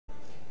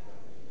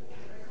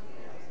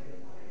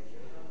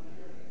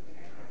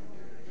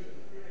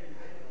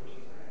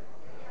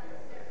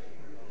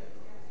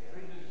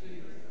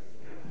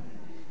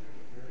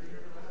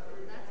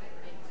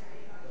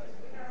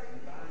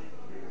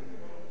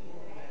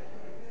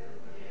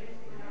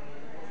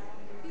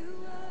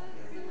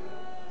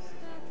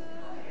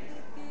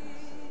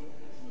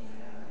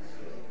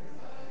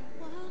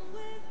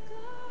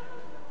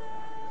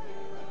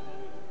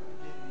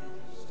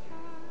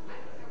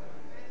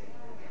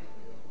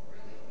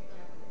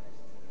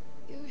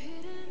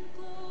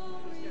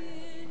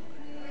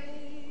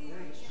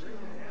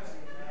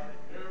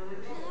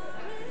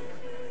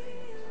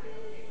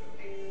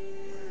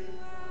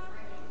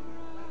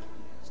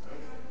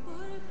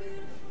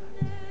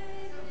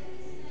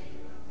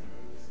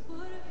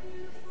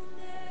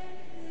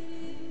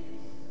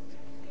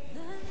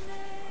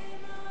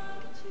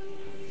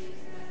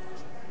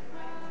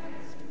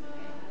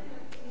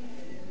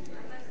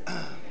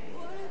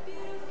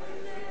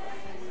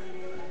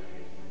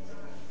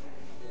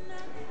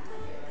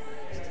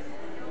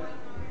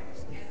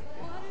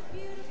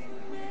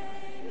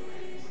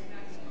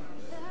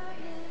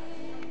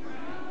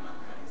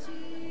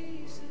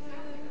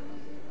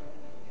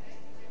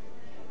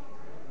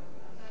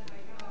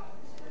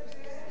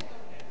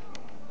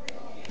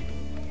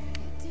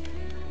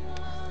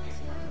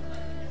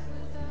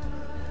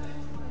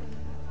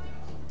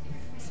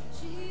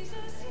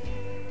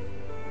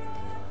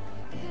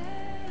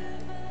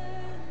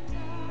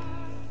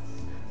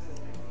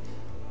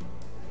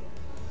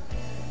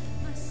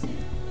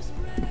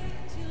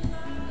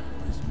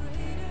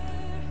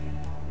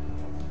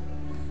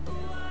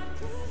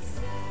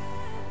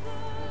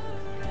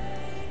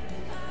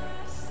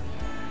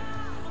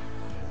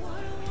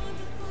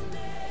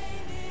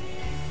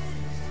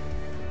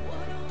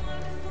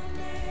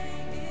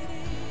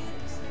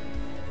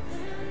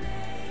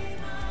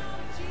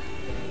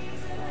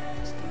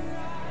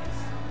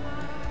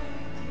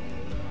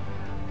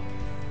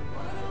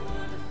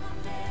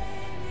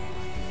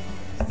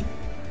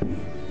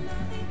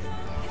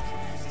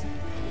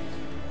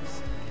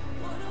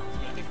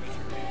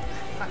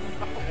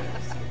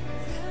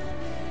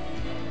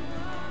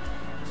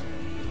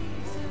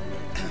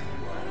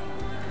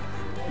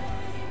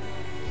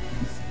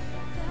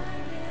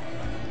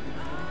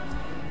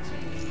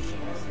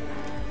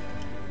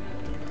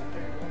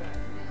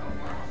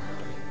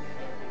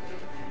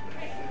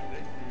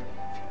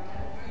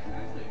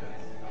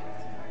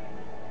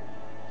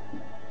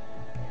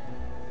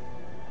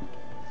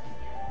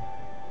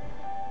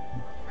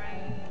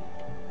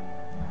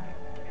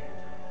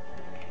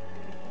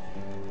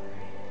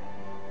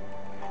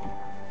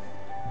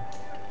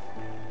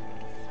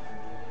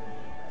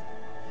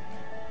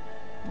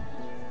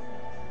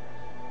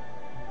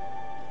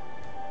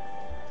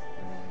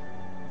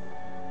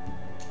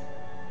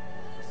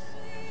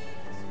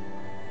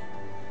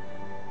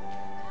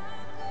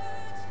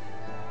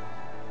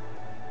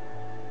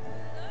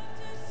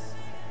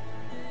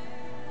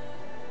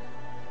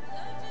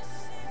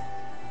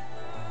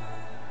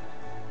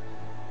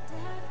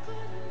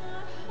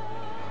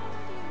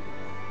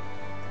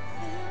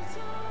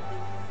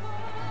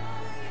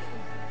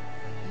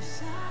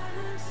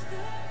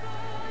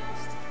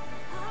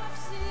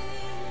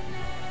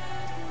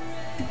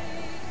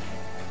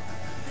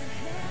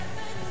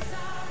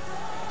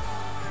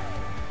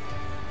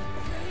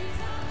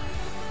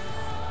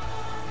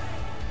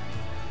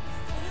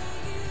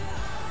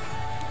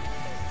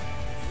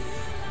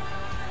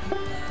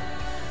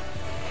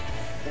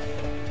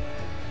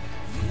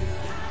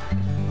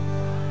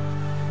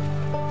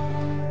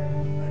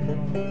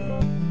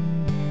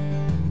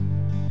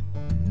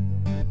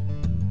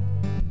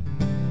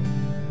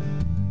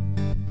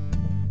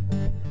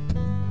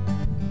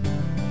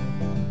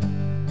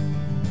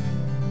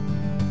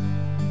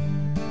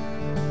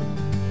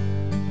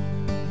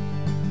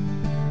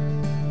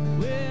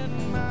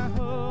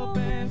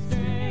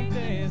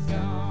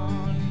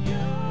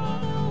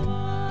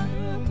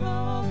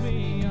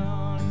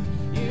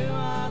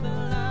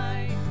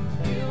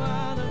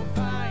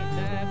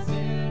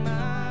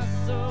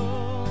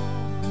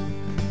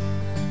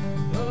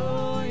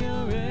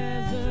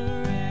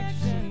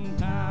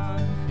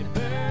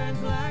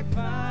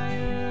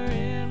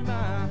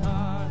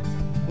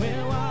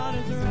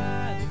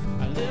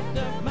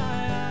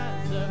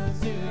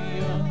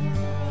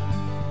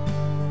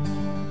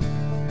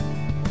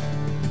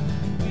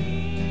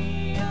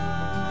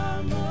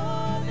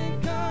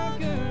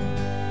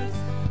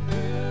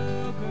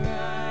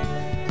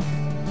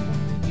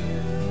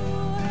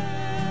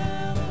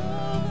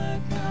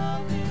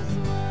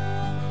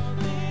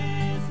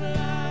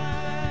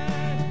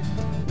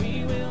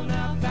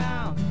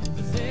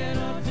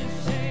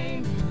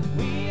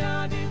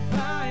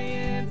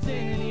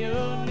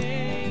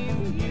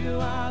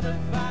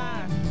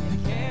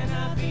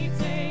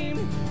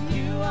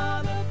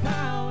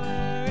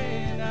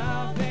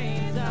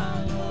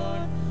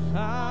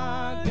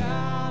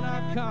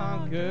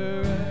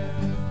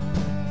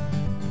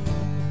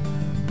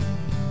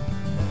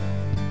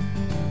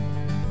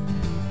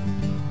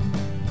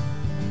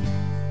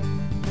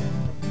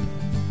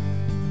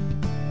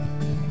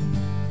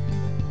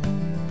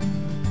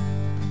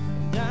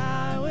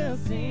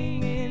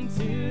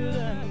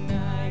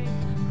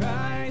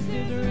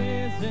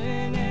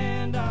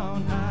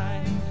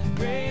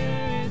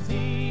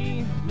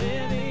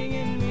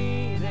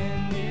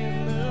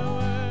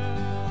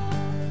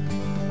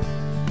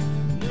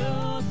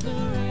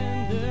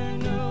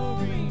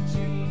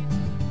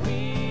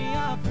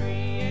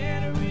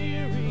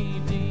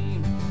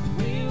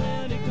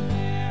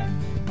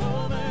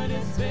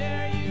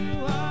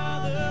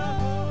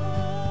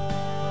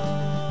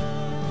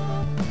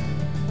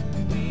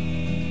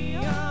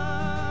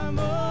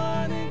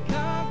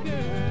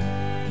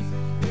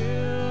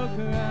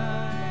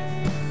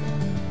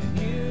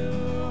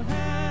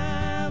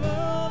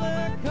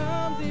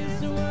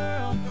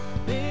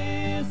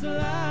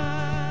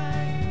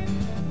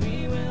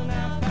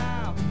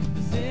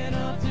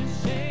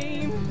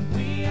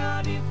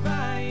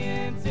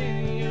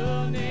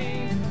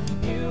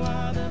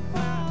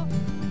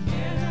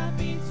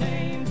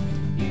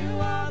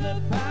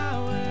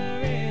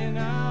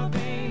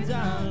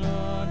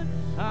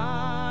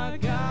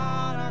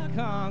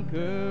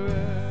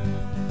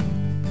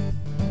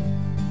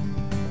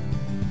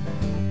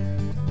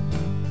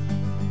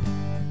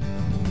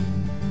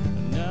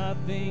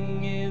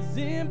nothing is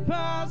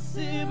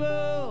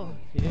impossible.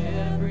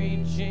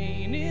 Every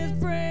chain is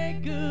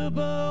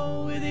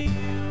breakable. With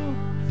you,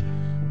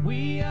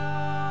 we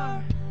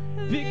are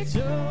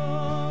victorious.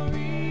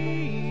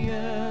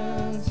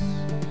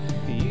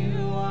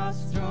 You are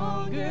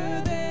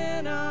stronger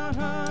than our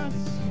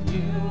hearts.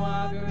 You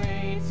are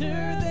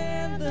greater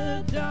than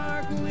the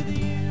dark. With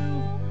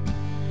you,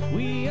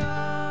 we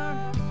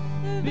are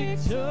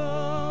victorious.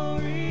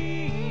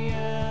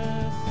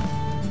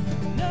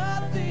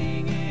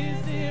 Nothing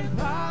is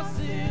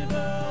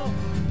impossible.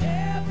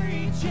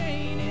 Every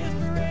chain is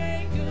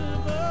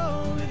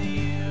breakable. With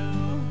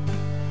you,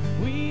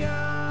 we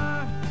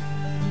are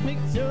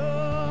victorious.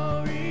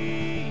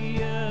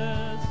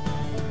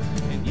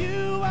 And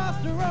you are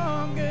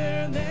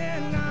stronger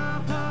than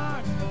our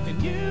hearts.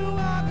 And you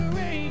are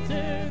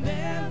greater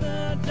than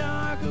the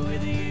dark.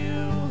 With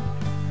you,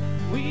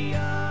 we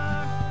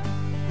are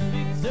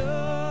victorious.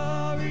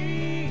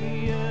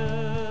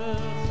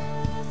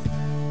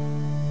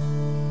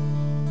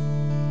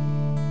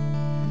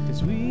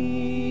 'Cause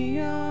we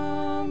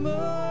are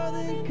more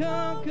than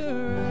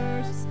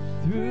conquerors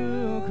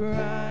through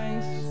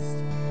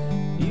Christ.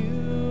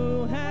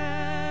 You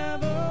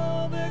have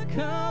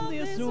overcome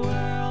this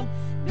world,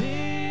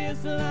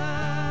 this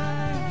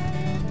life.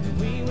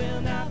 We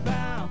will not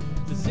bow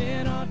to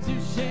sin or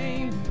to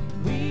shame.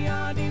 We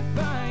are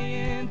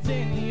defiant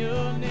in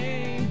your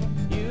name.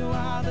 You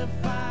are the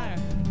fire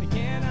that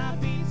cannot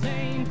be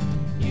tamed.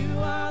 You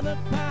are the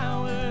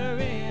power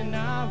in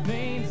our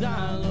veins,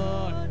 our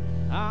Lord,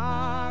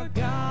 our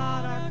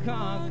God, our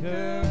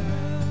conqueror.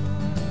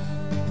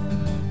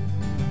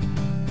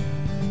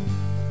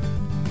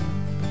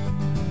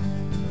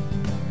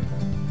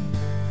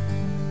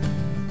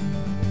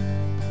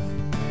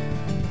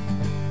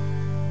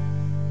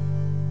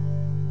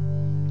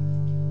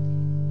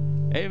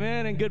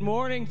 Amen, and good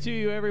morning to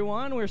you,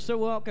 everyone. We're so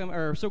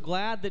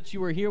glad that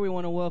you are here. We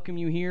want to welcome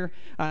you here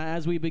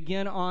as we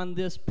begin on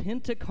this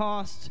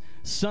Pentecost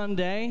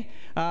Sunday.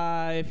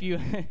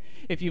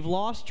 If you've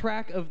lost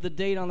track of the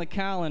date on the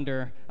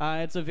calendar,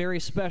 it's a very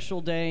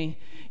special day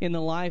in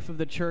the life of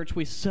the church.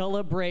 We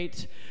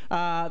celebrate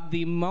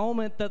the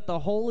moment that the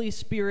Holy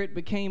Spirit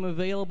became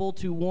available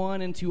to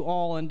one and to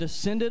all and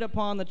descended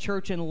upon the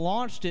church and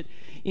launched it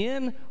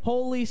in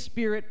Holy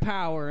Spirit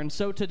power. And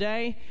so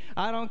today,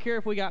 I don't care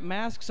if we got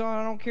masks on,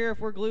 I don't care if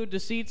we're glued to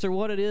seats or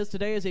what it is.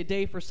 Today is a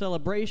day for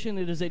celebration.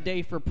 It is a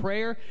day for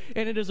prayer,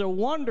 and it is a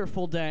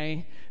wonderful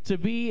day to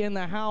be in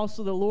the house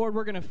of the Lord.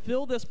 We're going to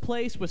fill this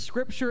place with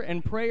scripture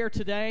and prayer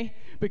today,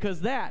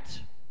 because that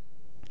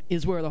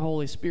is where the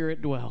Holy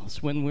Spirit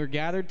dwells when we're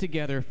gathered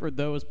together for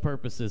those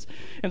purposes.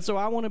 And so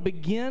I want to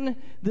begin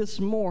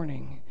this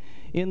morning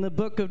in the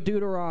book of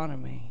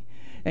Deuteronomy.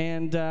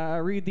 And I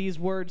read these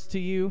words to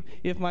you.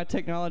 If my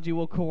technology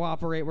will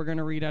cooperate, we're going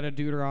to read out of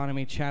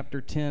Deuteronomy chapter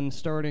 10,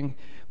 starting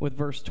with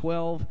verse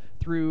 12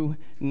 through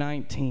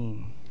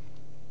 19.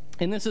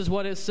 And this is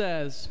what it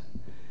says.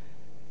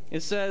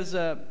 It says,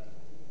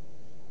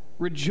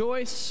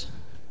 rejoice.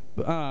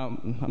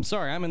 I'm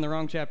sorry, I'm in the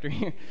wrong chapter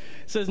here.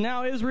 It says,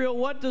 now Israel,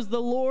 what does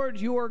the Lord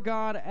your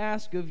God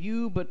ask of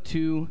you but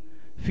to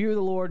fear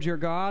the Lord your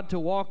God, to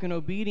walk in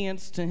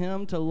obedience to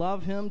him, to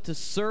love him, to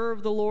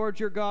serve the Lord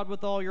your God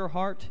with all your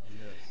heart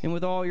and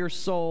with all your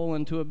soul,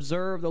 and to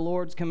observe the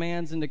Lord's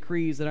commands and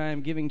decrees that I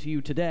am giving to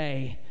you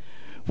today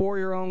for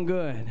your own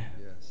good.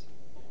 Yes.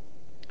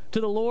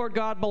 To the Lord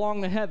God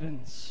belong the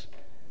heavens,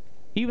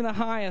 even the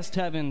highest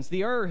heavens,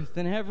 the earth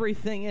and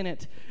everything in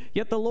it.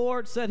 Yet the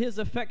Lord set his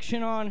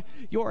affection on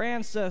your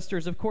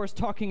ancestors, of course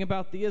talking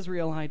about the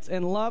Israelites,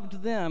 and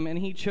loved them, and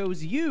he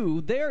chose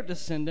you, their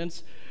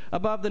descendants,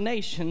 above the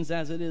nations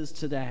as it is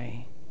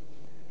today.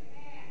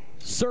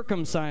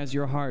 Circumcise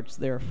your hearts,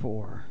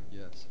 therefore.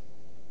 Yes.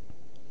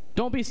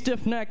 Don't be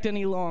stiff-necked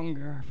any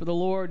longer, for the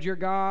Lord your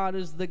God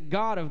is the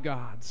God of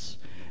gods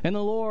and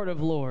the Lord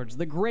of lords,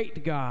 the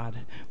great God,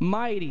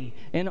 mighty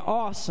and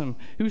awesome,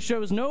 who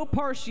shows no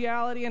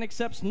partiality and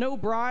accepts no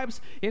bribes.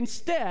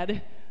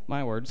 Instead,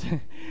 my words,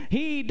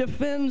 he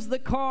defends the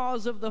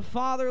cause of the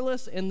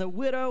fatherless and the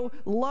widow,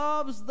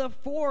 loves the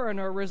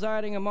foreigner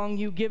residing among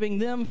you, giving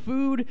them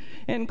food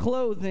and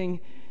clothing.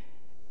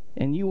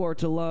 And you are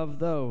to love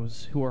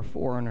those who are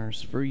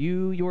foreigners, for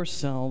you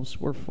yourselves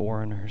were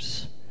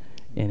foreigners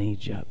in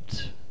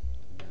Egypt.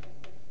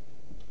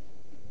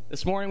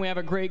 This morning we have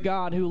a great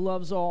God who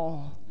loves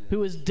all,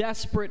 who is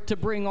desperate to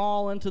bring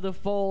all into the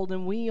fold,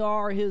 and we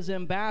are his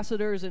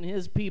ambassadors and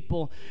his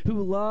people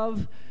who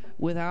love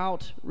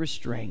without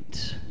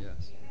restraint.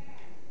 Yes.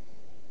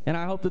 And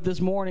I hope that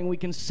this morning we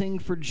can sing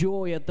for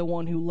joy at the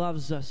one who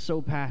loves us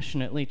so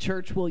passionately.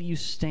 Church, will you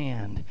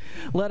stand?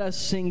 Let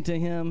us sing to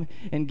him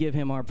and give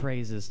him our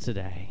praises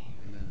today.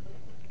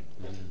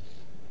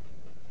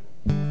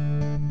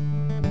 Amen.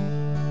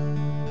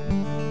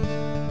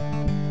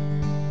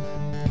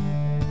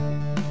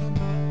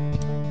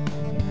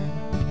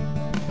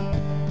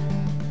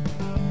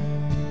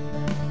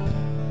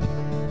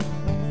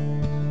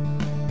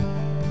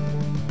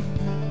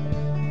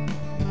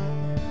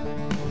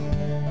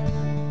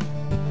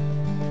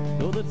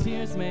 the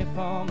tears may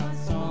fall, my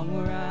song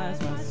will rise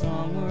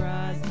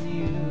to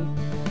you.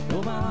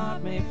 Though my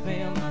heart may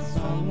fail, my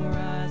song will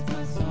rise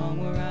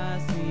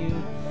to you.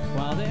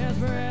 While there's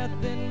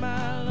breath in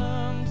my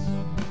lungs,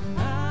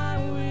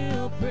 I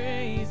will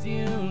praise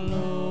you,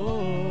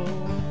 Lord.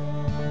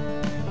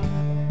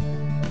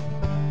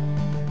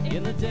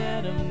 In the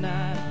dead of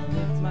night, I'll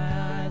lift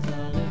my eyes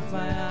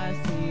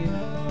to you.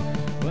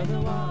 Where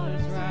the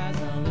waters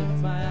rise, I'll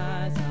lift my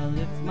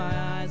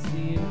eyes to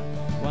you.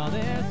 While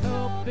there's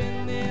hope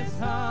in this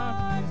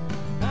heart,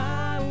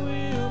 I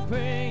will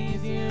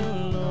praise you,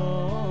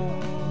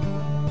 Lord.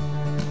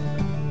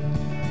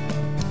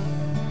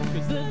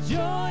 'Cause the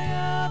joy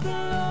of the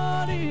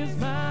Lord is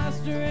my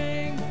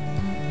strength.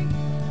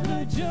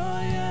 The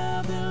joy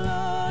of the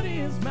Lord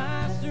is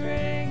my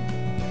strength.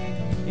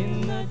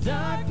 In the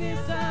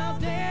darkness I'll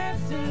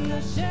dance, in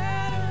the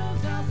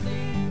shadows I'll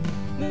sing.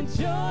 The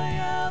joy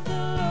of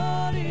the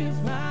Lord is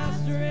my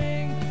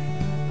strength.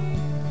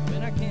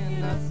 When I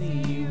cannot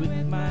see you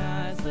with my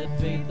eyes, let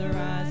faith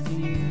arise to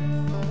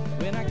you.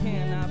 When I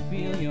cannot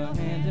feel your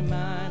hand in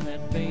mine,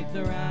 let faith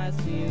arise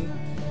to you.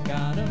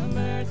 God of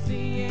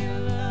mercy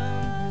and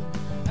love,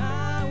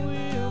 I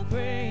will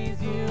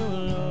praise you,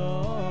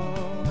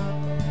 Lord.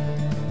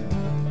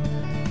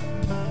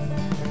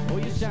 Oh,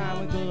 you shine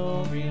with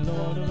glory,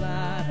 Lord of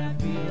light, I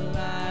feel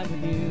alive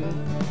with you.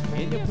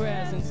 In your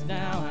presence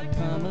now I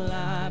come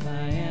alive,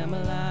 I am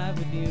alive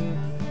with you.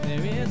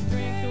 There is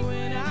strength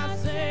when I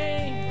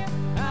say,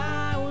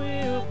 I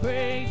will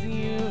praise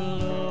you,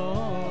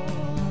 Lord.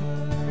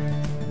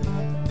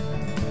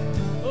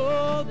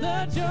 Oh,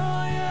 the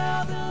joy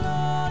of the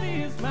Lord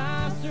is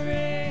my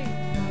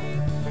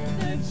strength.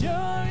 The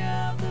joy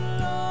of the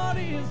Lord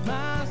is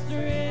my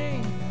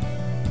strength.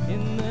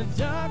 In the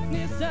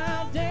darkness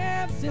I'll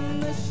dance, in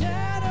the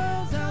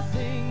shadows I'll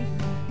sing.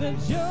 The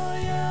joy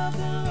of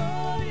the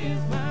Lord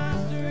is my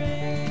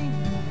strength.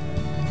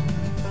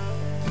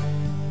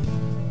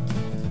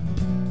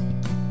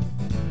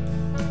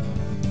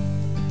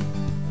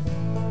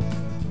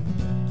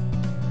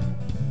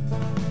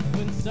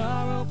 When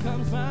sorrow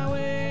comes my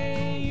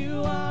way,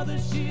 you are the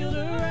shield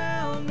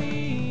around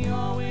me.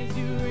 Always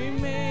you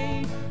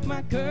remain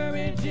my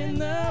courage in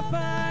the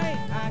fight.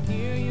 I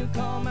hear you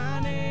call my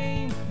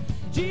name.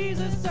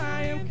 Jesus,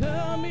 I am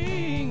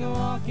coming,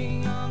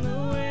 walking on the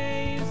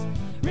waves,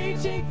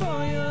 reaching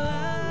for your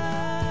light.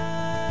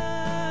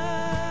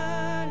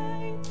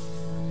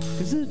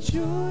 'Cause the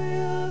joy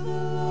of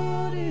the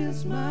Lord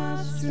is my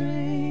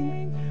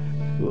strength.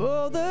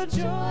 Oh, the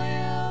joy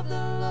of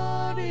the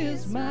Lord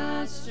is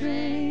my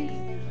strength.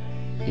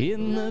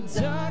 In the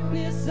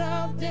darkness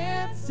I'll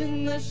dance,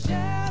 in the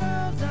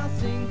shadows I'll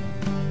sing.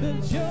 The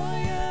joy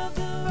of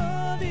the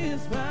Lord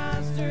is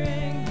my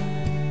strength.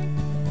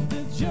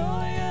 The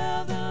joy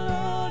of the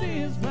Lord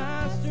is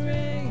my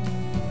strength.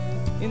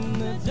 In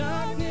the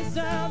darkness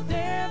I'll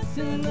dance,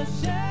 in the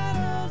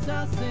shadows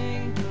I'll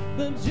sing.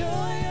 The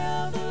joy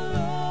of the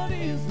Lord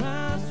is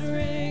my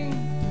strength.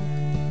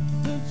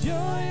 The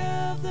joy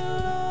of the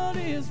Lord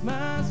is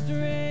my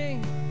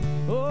strength.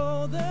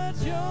 Oh, the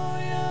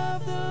joy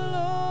of the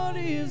Lord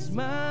is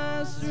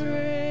my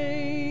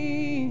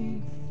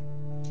strength.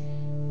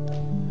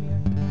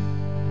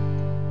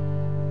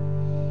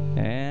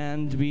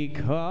 And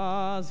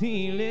because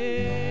He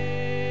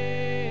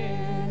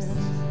lives,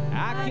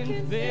 I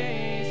can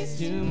face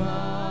tomorrow.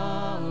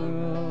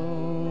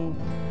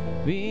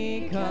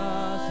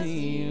 Because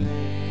He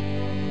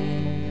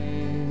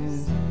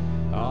lives,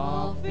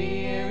 all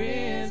fear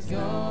is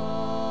gone.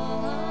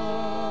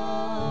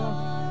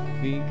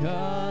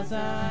 Because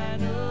I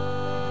know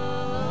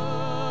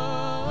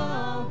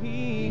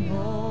He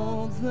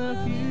holds the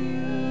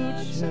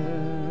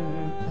future,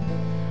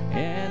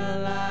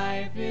 and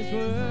life is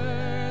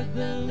worth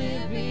the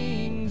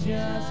living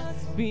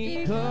just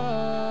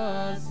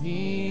because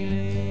He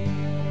lives.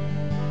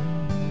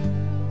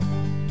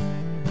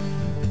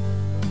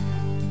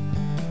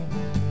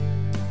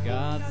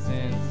 God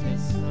sent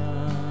His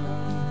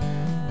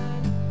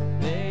Son,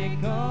 they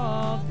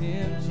called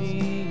Him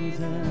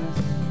Jesus.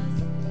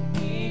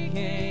 He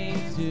came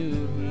to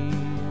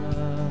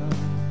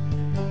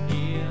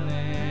heal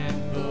and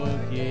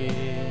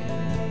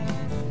forgive.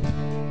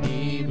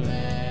 He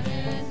bled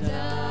and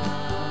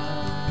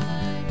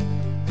died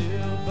to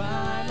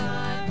buy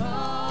my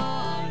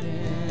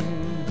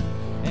pardon.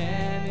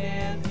 An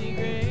empty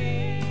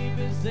grave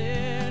is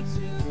there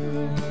to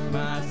prove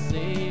my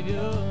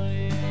Savior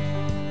lives.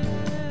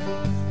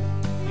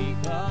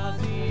 Because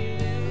He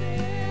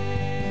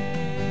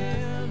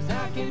lives,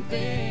 I can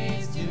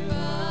face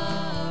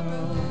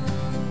tomorrow.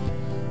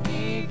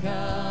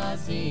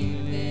 Because He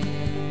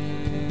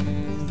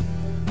lives,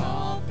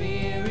 all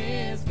fear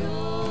is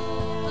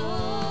gone.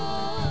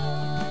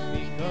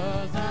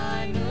 Because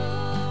I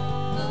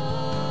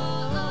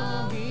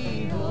know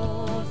He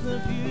holds the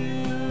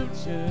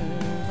future,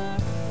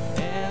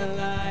 and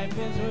life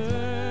is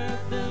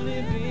worth the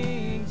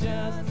living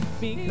just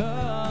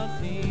because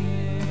He lives.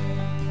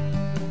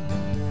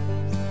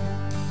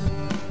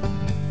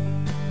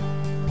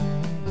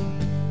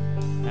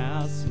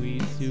 How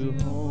sweet to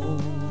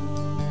hold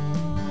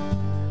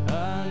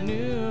a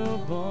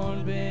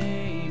newborn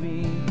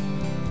baby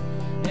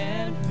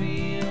and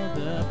feel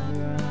the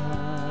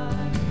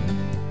pride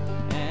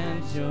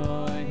and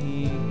joy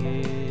he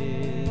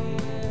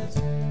gives,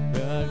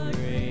 but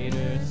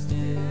greater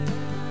still,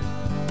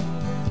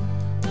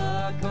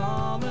 a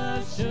calm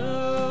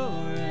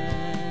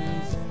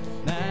assurance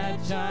that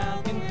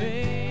child can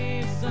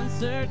face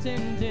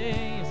uncertain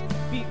days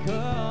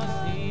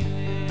because he lives.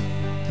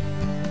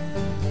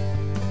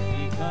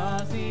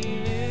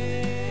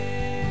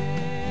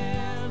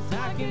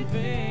 I can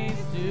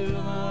face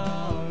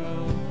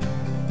tomorrow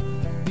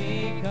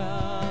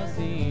because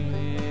he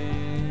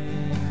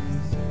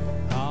lives.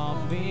 All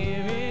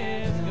fear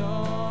is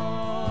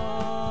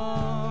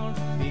gone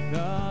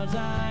because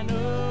I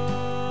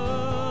know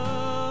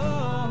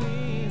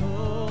he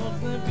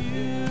holds the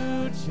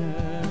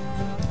future,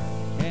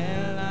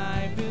 and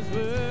life is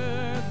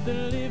worth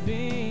the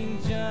living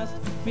just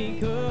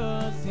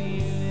because he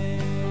lives.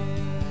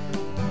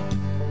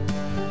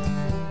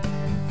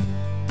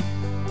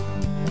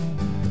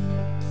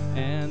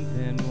 And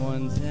then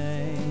one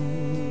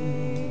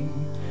day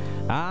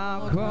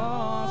I'll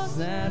cross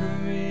that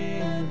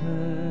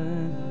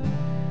river,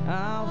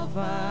 I'll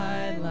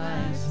fight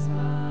life's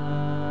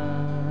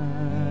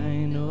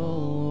fight, no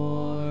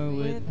war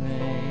with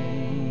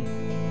pain.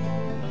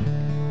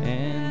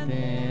 And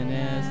then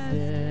as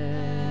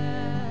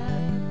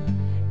death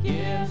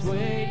gives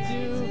way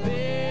to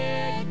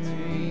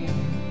victory,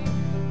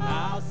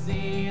 I'll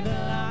see the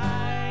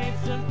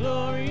lights of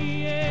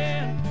glory,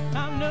 and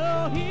I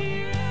know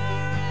he reigns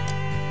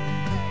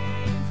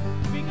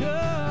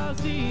because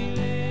he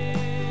lives.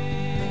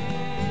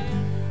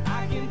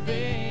 I can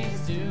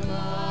face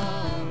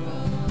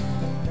tomorrow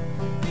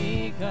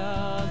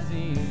because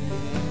he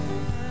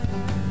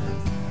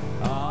lives.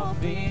 All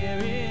fear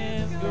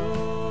is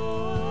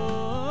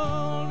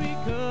gone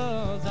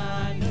because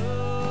I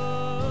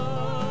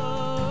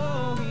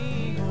know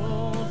he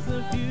holds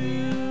the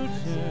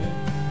future,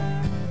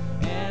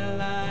 and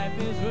life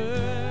is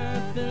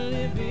worth the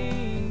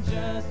living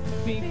just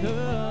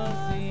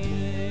because he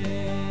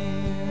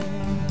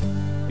lives.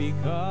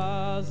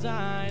 Because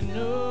I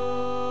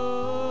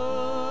know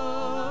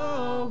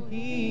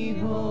he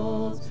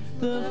holds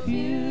the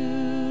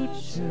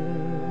future,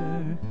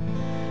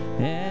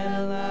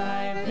 and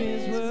life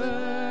is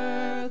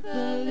worth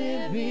the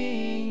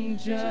living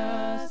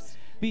just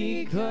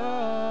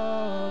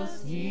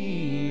because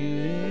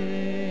he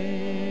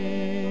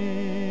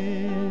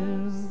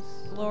lives.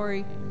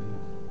 Glory.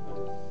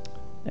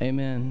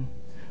 Amen.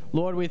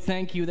 Lord, we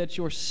thank you that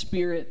your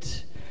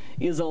Spirit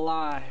is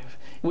alive.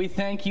 We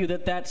thank you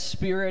that that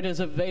Spirit is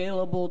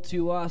available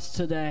to us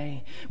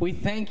today. We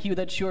thank you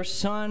that your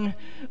Son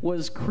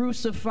was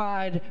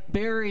crucified,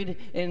 buried,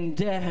 and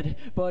dead,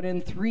 but in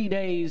 3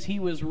 days he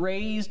was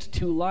raised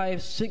to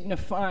life,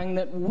 signifying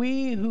that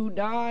we who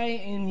die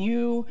in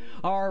you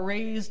are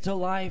raised to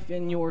life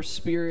in your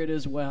Spirit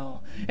as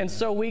well. And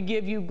so we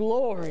give you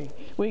glory.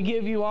 We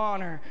give you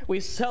honor.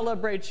 We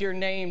celebrate your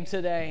name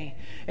today,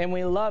 and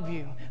we love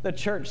you. The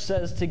church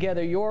says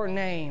together, your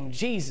name,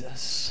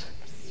 Jesus.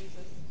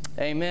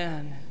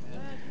 Amen.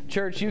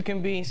 Church, you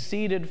can be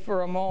seated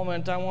for a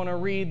moment. I want to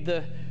read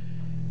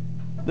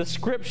the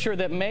scripture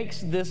that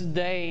makes this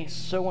day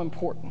so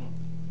important.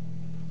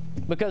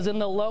 Because in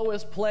the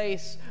lowest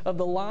place of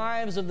the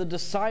lives of the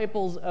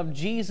disciples of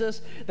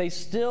Jesus, they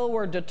still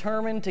were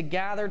determined to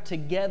gather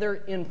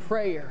together in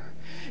prayer.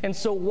 And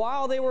so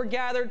while they were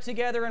gathered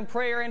together in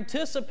prayer,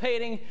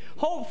 anticipating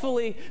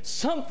hopefully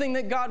something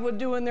that God would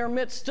do in their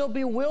midst, still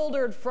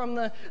bewildered from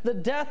the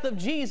death of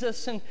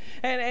Jesus,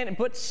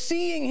 but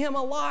seeing him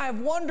alive,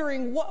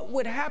 wondering what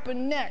would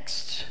happen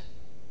next.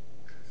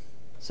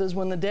 It says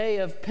when the day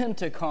of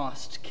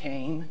Pentecost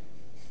came,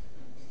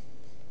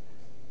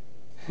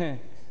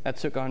 that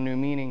took on new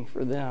meaning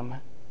for them.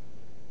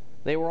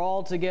 They were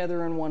all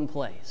together in one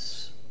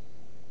place.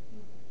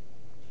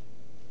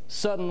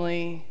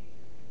 Suddenly,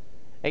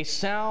 a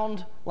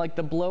sound like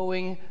the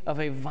blowing of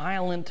a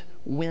violent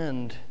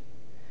wind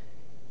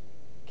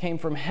came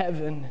from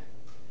heaven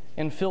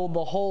and filled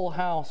the whole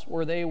house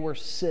where they were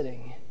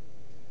sitting.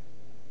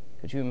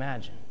 Could you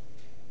imagine?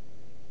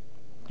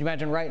 Could you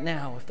imagine right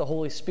now if the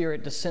Holy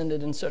Spirit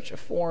descended in such a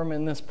form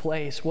in this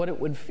place, what it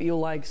would feel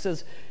like? It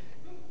says,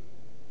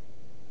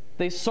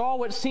 they saw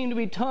what seemed to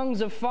be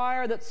tongues of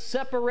fire that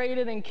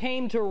separated and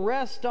came to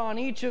rest on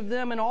each of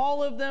them, and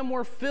all of them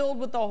were filled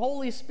with the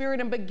Holy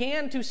Spirit and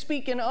began to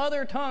speak in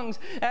other tongues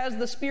as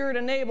the Spirit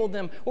enabled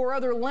them, or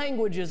other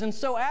languages. And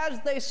so as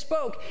they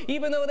spoke,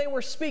 even though they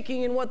were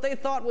speaking in what they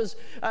thought was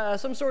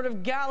some sort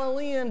of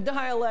Galilean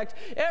dialect,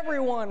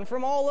 everyone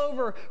from all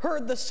over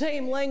heard the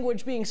same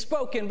language being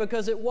spoken,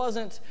 because it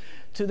wasn't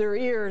to their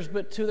ears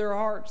but to their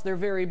hearts, their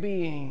very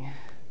being.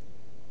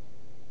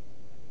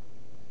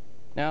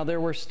 Now there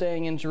were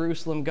staying in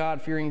Jerusalem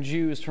God-fearing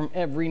Jews from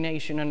every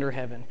nation under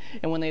heaven.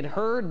 And when they'd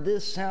heard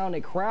this sound,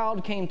 a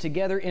crowd came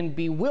together in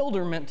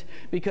bewilderment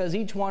because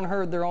each one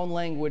heard their own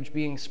language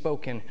being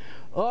spoken.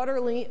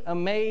 Utterly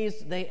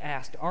amazed, they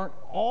asked, "Aren't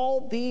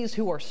all these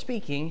who are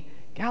speaking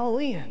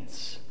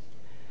Galileans?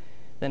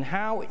 Then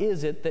how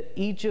is it that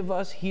each of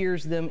us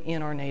hears them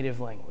in our native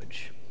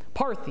language?"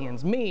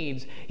 Parthians,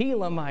 Medes,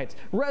 Elamites,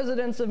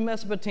 residents of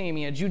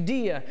Mesopotamia,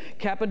 Judea,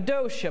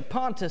 Cappadocia,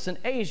 Pontus and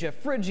Asia,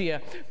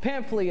 Phrygia,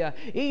 Pamphylia,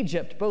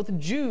 Egypt, both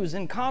Jews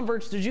and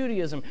converts to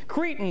Judaism,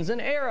 Cretans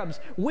and Arabs,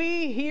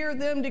 we hear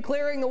them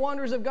declaring the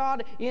wonders of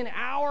God in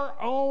our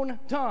own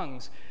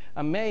tongues.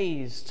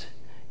 Amazed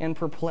and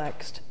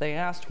perplexed, they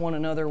asked one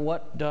another,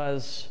 "What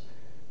does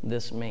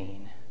this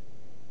mean?"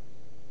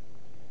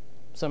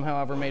 Some,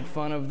 however, made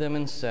fun of them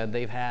and said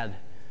they've had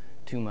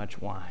too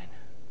much wine.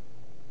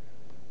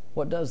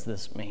 What does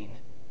this mean?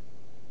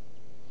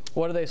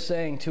 What are they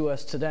saying to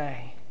us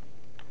today?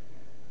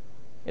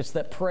 It's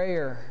that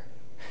prayer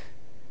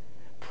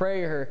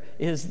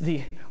is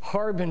the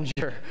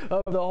harbinger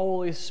of the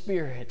Holy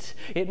Spirit.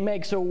 It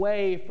makes a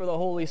way for the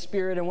Holy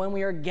Spirit, and when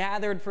we are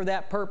gathered for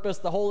that purpose,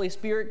 the Holy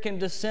Spirit can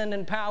descend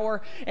in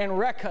power and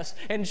wreck us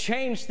and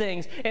change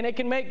things, and it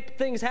can make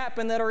things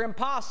happen that are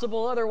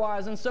impossible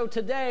otherwise. And so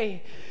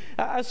today,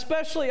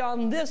 especially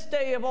on this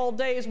day of all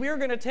days, we are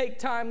going to take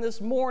time this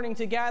morning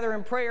to gather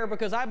in prayer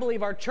because I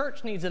believe our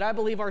church needs it. I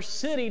believe our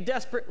city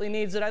desperately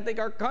needs it. I think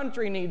our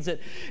country needs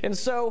it. And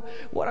so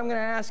what I'm going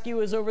to ask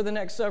you is over the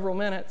next several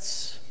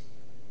minutes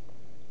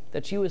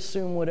that you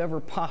assume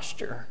whatever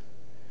posture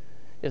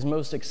is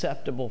most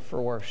acceptable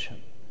for worship.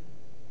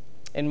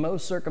 In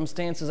most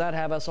circumstances, I'd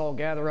have us all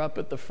gather up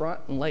at the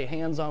front and lay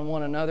hands on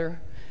one another.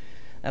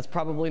 That's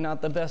probably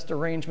not the best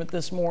arrangement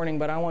this morning,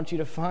 but I want you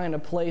to find a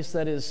place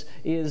that is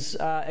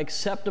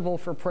acceptable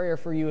for prayer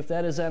for you. If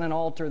that is at an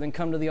altar, then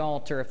come to the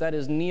altar. If that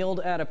is kneeled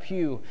at a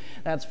pew,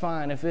 that's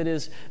fine. If it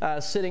is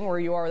sitting where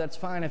you are, that's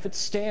fine. If it's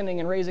standing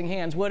and raising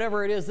hands,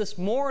 whatever it is, this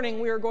morning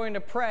we are going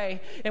to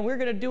pray, and we're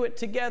going to do it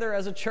together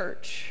as a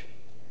church.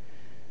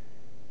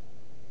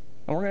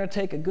 And we're going to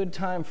take a good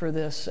time for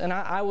this. And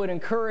I would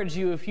encourage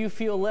you, if you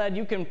feel led,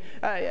 you can,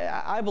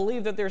 I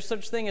believe that there's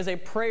such thing as a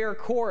prayer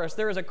chorus.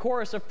 There is a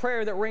chorus of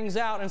prayer that rings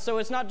out. And so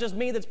it's not just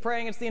me that's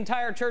praying, it's the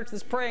entire church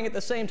that's praying at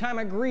the same time,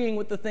 agreeing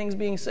with the things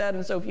being said.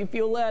 And so if you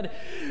feel led,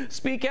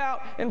 speak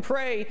out and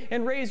pray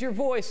and raise your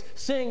voice,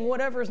 sing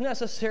whatever is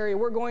necessary.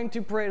 We're going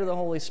to pray to the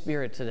Holy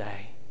Spirit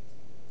today.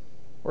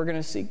 We're going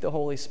to seek the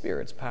Holy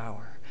Spirit's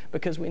power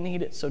because we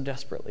need it so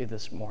desperately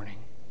this morning.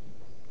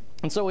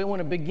 And so we want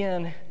to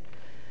begin.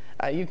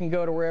 You can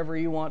go to wherever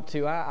you want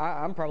to.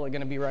 I'm probably going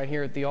to be right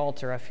here at the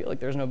altar. I feel like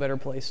there's no better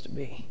place to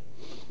be.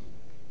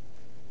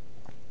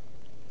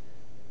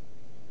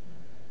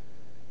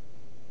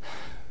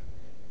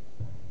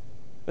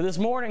 But this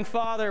morning,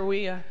 Father,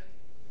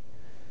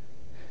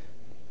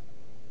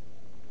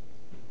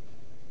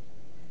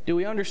 do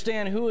we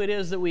understand who it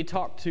is that we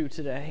talk to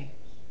today?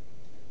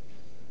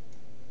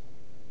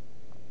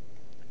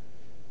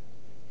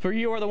 For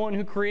you are the one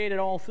who created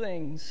all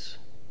things.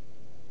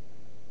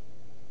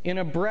 In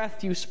a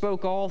breath you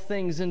spoke all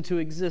things into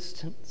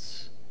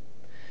existence.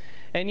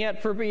 And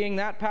yet for being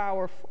that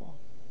powerful,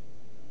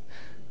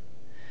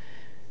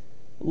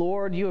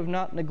 Lord, you have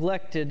not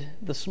neglected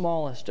the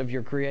smallest of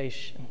your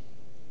creation.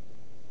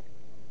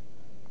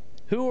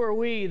 Who are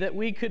we that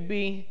we could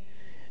be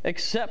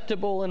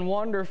acceptable and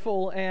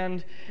wonderful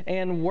and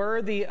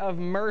worthy of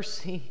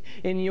mercy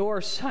in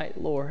your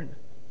sight, Lord?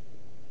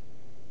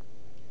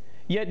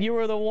 Yet you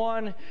are the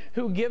one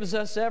who gives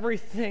us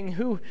everything,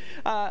 who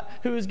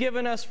has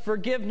given us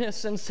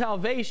forgiveness and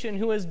salvation,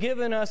 who has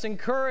given us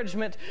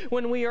encouragement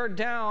when we are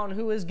down,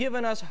 who has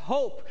given us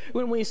hope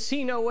when we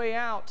see no way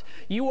out.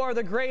 You are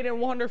the great and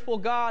wonderful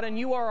God, and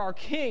you are our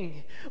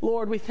King.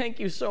 Lord, we thank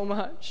you so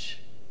much.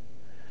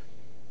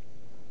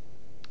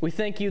 We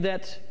thank you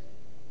that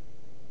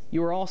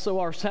you are also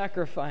our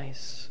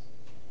sacrifice.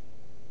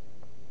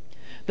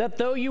 That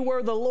though you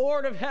were the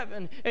Lord of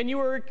heaven and you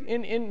were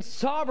in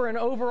sovereign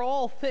over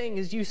all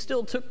things, you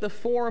still took the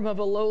form of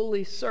a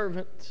lowly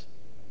servant.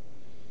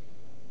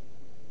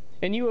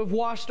 And you have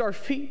washed our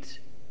feet,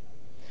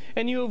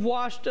 and you have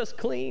washed us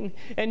clean,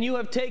 and you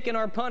have taken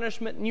our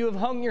punishment, and you have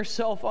hung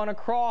yourself on a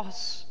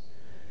cross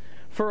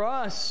for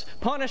us.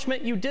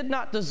 Punishment you did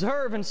not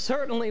deserve and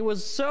certainly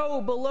was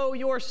so below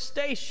your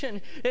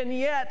station, and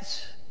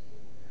yet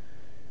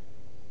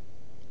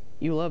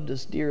you loved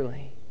us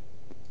dearly.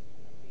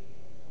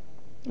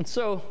 And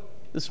so,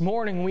 this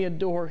morning we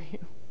adore you.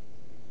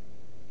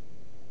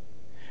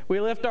 We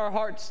lift our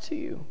hearts to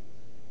you.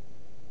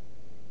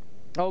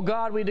 Oh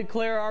God, we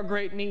declare our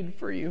great need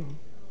for you.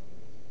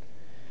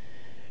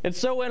 And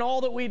so in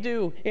all that we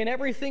do, in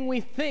everything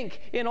we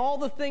think, in all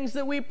the things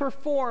that we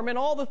perform, in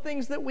all the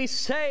things that we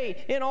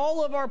say, in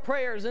all of our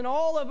prayers, in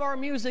all of our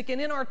music,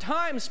 and in our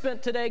time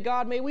spent today,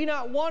 God, may we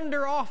not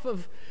wander off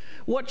of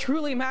what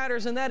truly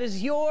matters, and that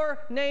is your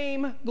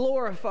name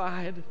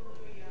glorified.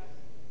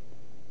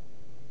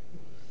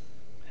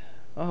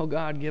 Oh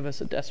God, give us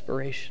a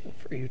desperation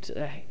for you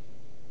today.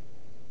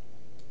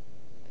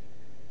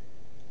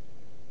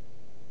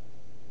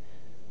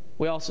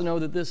 We also know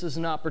that this is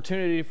an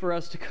opportunity for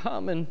us to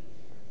come and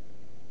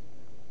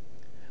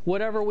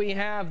whatever we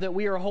have that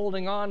we are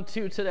holding on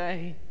to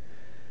today,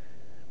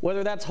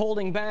 whether that's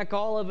holding back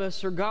all of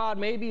us, or God,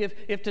 maybe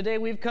if today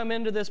we've come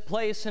into this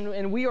place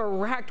and we are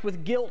racked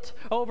with guilt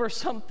over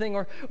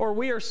something, or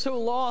we are so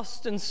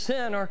lost in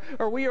sin,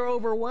 or we are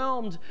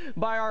overwhelmed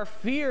by our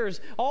fears,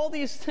 all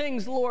these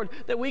things, Lord,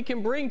 that we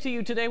can bring to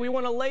you today, we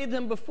want to lay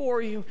them before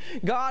you.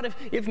 God,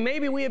 if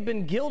maybe we have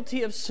been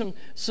guilty of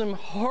some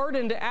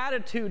hardened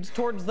attitudes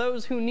towards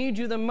those who need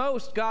you the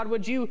most, God,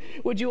 would you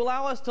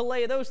allow us to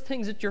lay those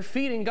things at your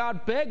feet and,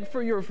 God, beg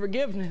for your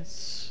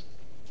forgiveness?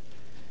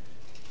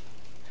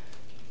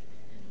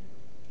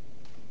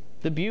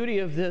 The beauty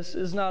of this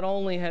is not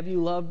only have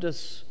you loved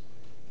us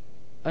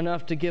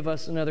enough to give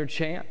us another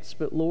chance,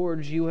 but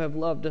Lord, you have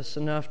loved us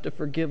enough to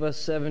forgive us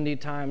 70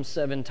 times,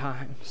 7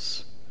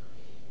 times.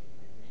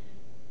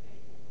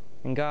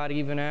 And God,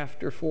 even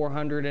after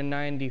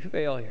 490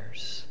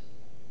 failures,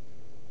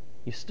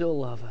 you still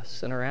love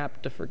us and are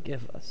apt to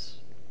forgive us.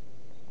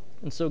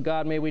 And so,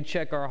 God, may we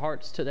check our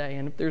hearts today.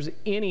 And if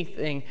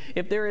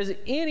there is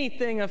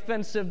anything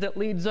offensive that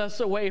leads us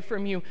away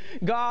from you,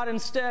 God,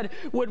 instead,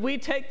 would we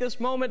take this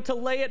moment to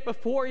lay it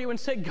before you and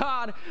say,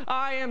 God,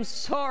 I am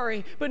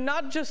sorry, but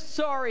not just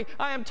sorry.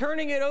 I am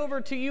turning it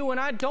over to you,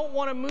 and I don't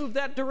want to move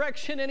that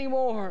direction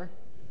anymore.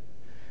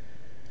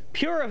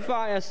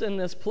 Purify us in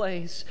this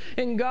place.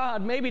 And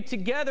God, maybe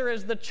together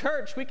as the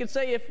church, we could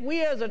say, if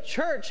we as a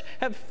church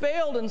have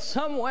failed in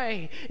some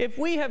way, if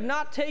we have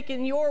not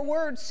taken your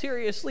word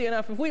seriously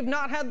enough, if we've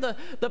not had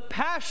the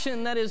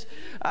passion that is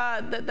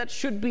that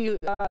should be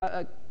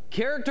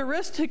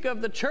characteristic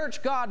of the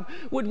church, God,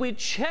 would we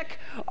check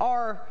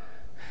our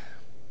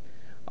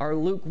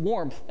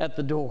lukewarmth at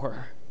the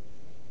door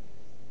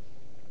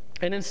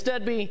and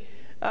instead be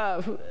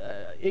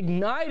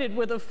ignited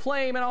with a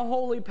flame and a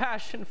holy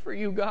passion for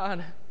you,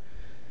 God.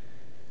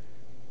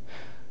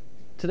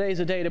 Today's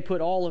a day to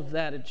put all of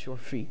that at your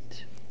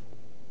feet.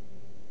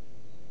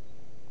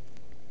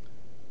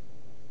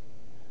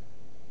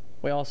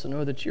 We also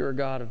know that you're a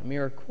God of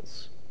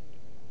miracles.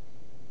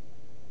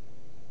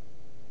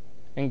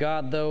 And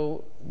God,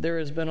 though there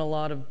has been a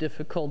lot of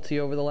difficulty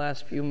over the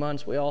last few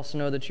months, we also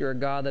know that you're a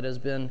God that has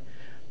been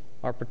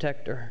our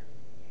protector,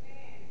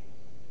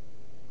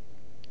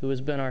 who has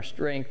been our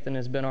strength and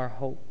has been our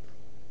hope.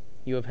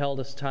 You have held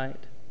us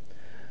tight.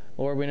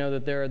 Lord, we know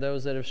that there are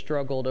those that have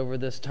struggled over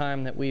this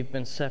time that we've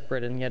been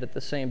separate, and yet at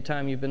the same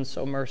time you've been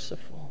so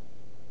merciful.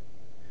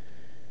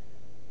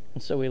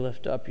 And so we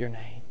lift up your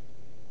name.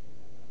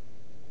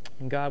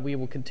 And God, we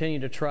will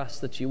continue to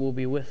trust that you will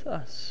be with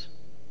us,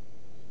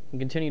 and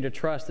continue to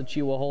trust that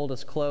you will hold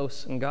us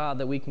close, and God,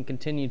 that we can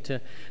continue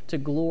to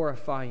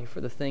glorify you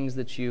for the things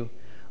that you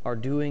are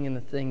doing and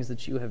the things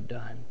that you have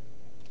done.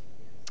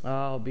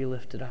 Oh, be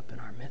lifted up in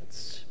our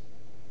midst.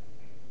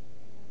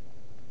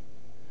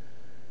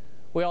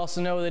 We also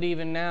know that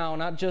even now,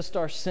 not just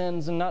our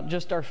sins and not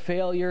just our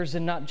failures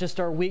and not just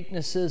our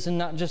weaknesses and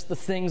not just the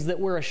things that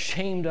we're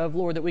ashamed of,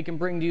 Lord, that we can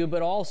bring to you,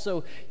 but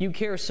also you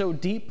care so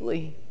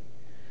deeply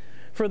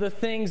for the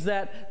things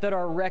that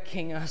are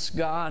wrecking us,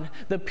 God,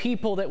 the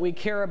people that we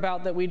care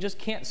about that we just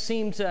can't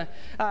seem to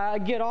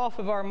get off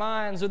of our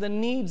minds, or the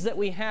needs that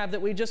we have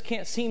that we just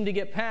can't seem to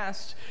get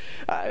past.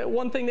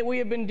 One thing that we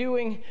have been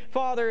doing,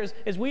 Father,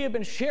 is we have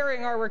been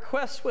sharing our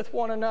requests with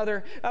one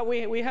another.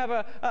 We have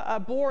a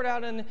board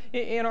out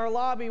in our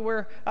lobby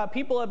where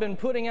people have been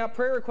putting out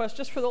prayer requests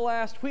just for the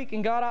last week,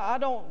 and God, I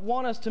don't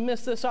want us to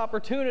miss this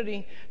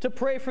opportunity to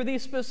pray for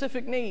these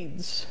specific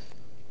needs.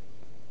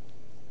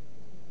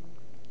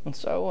 And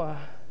so,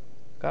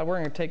 God, we're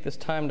going to take this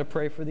time to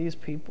pray for these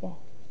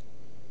people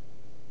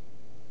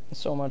and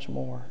so much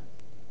more.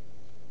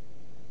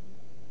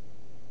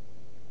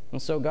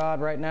 And so, God,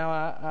 right now,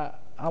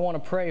 I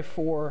want to pray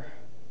for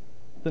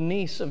the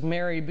niece of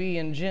Mary B.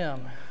 and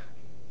Jim.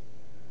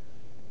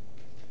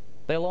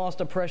 They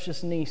lost a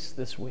precious niece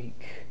this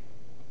week.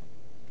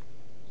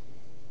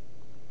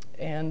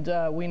 And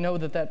we know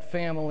that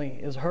family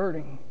is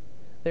hurting.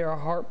 They are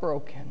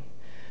heartbroken.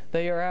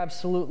 They are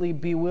absolutely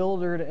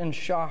bewildered and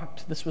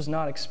shocked. This was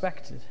not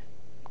expected.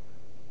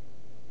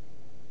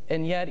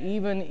 And yet,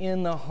 even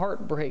in the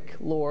heartbreak,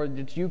 Lord,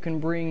 that you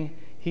can bring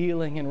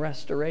healing and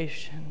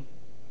restoration.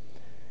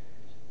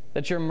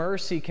 That your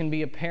mercy can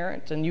be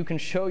apparent and you can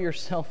show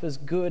yourself as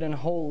good and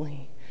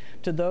holy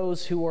to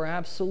those who are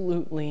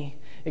absolutely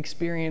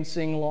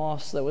experiencing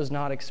loss that was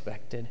not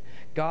expected.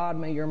 God,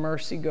 may your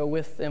mercy go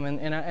with them.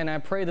 And I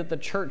pray that the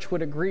church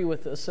would agree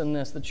with us in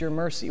this, that your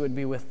mercy would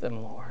be with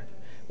them, Lord.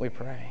 We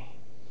pray.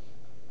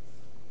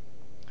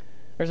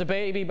 There's a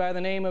baby by the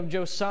name of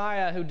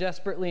Josiah who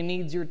desperately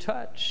needs your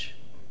touch.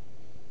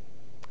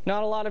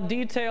 Not a lot of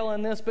detail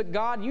in this, but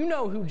God, you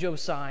know who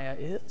Josiah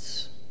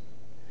is.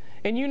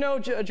 And you know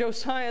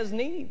Josiah's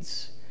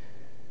needs.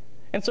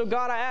 And so,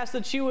 God, I ask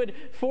that you would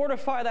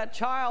fortify that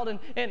child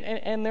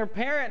and their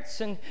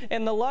parents and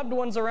the loved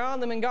ones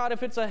around them. And God,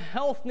 if it's a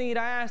health need,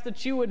 I ask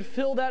that you would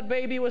fill that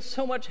baby with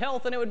so much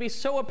health, and it would be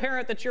so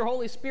apparent that your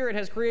Holy Spirit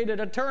has created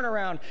a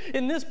turnaround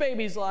in this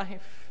baby's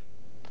life.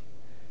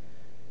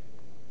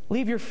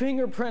 Leave your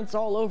fingerprints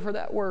all over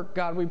that work,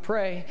 God, we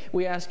pray.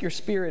 We ask your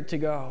Spirit to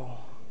go.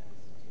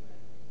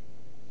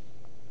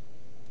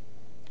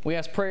 We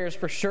ask prayers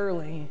for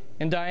Shirley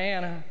and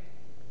Diana,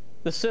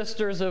 the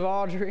sisters of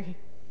Audrey.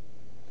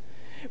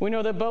 We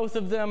know that both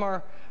of them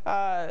are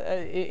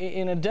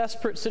in a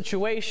desperate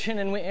situation,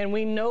 and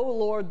we know,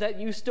 Lord, that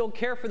you still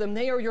care for them.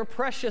 They are your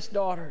precious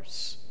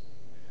daughters.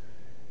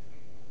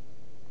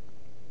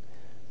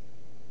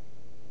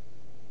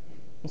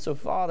 And so,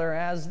 Father,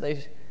 as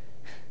they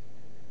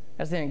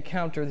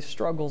encounter the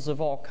struggles of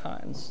all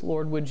kinds,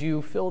 Lord, would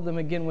you fill them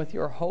again with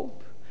your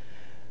hope?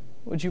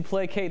 Would you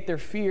placate their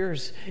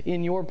fears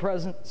in your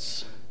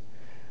presence?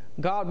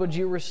 God, would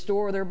you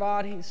restore their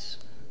bodies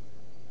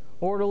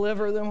or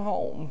deliver them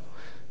home?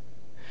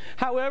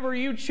 However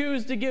you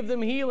choose to give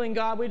them healing,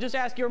 God, we just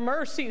ask your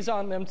mercies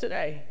on them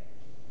today.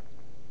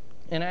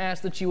 And I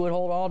ask that you would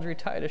hold Audrey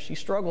tight as she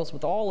struggles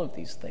with all of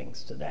these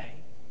things today.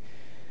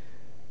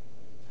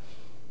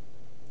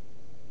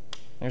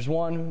 There's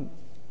one who,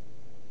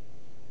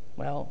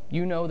 well,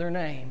 you know their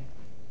name,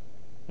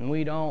 and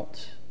we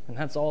don't, and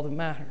that's all that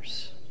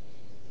matters.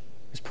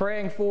 Is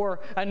praying for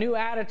a new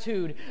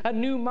attitude, a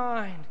new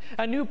mind,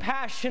 a new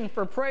passion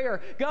for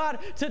prayer. God,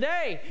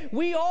 today,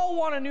 we all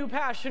want a new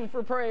passion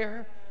for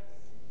prayer.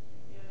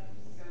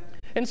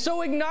 And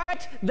so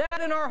ignite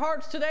that in our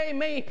hearts today.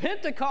 May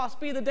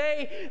Pentecost be the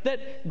day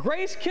that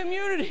Grace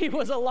Community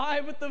was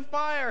alive with the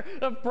fire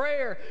of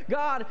prayer.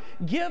 God,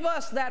 give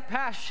us that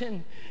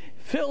passion.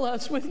 Fill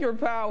us with your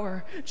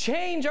power.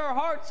 Change our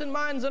hearts and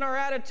minds and our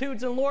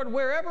attitudes. And Lord,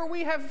 wherever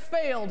we have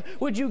failed,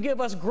 would you give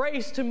us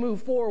grace to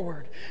move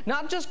forward?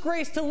 Not just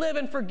grace to live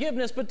in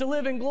forgiveness, but to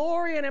live in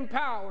glory and in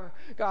power.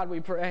 God, we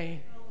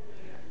pray.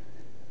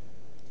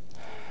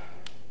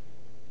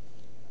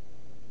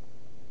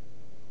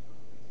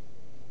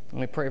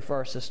 And we pray for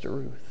our sister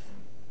Ruth.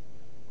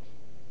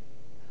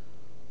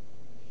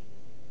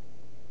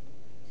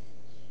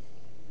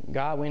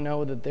 God, we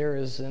know that there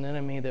is an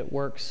enemy that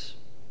works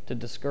to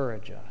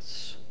discourage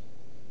us,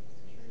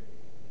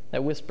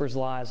 that whispers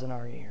lies in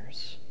our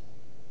ears,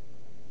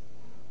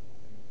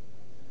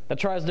 that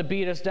tries to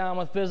beat us down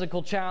with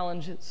physical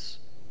challenges.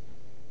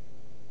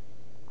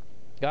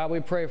 God, we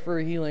pray for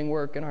a healing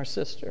work in our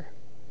sister.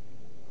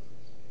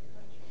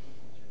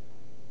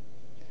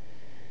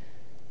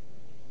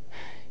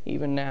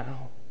 Even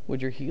now,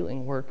 would your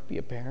healing work be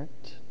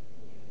apparent?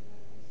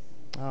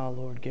 Oh,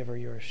 Lord, give her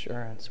your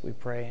assurance, we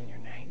pray in your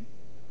name.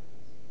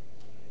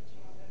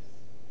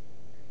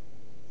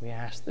 We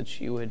ask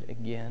that you would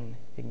again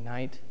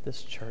ignite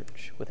this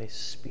church with a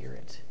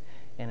spirit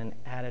and an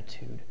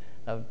attitude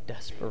of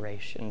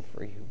desperation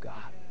for you,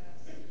 God.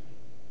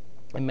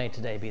 And may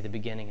today be the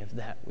beginning of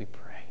that, we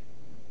pray.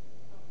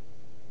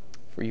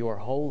 For you are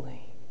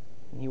holy,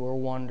 and you are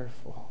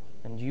wonderful,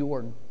 and you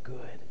are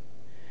good.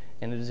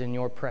 And it is in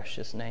your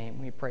precious name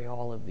we pray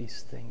all of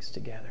these things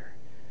together.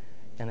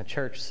 And the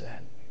church said,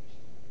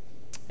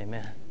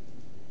 amen.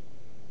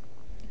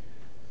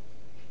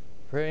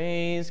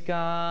 Praise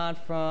God,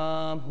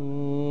 from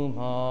whom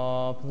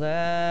all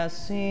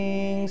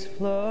blessings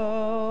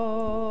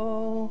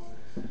flow.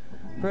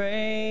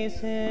 Praise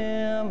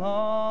him,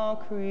 all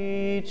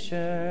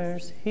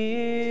creatures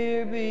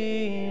here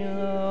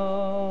below.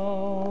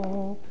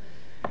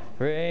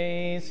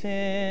 Praise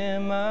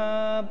him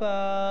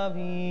above,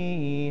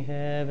 ye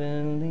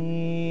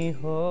heavenly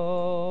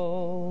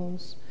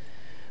hosts.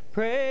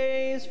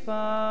 Praise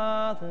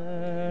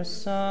Father,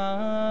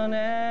 Son,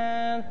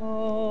 and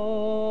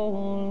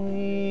Holy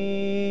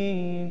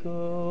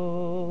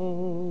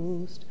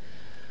Ghost.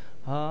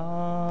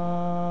 Amen.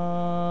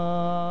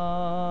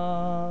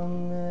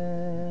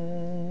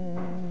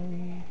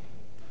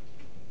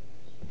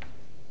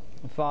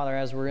 Father,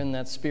 as we're in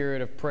that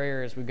spirit of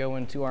prayer, as we go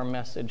into our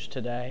message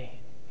today,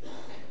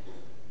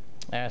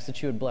 I ask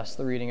that you would bless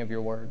the reading of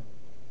your word.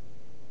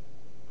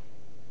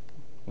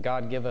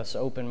 God, give us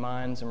open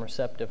minds and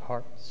receptive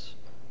hearts.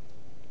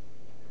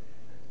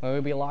 May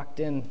we be locked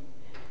in,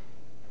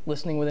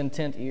 listening with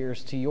intent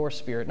ears to your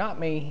spirit. Not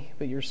me,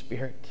 but your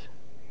spirit.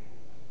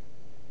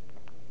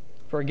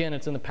 For again,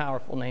 it's in the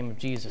powerful name of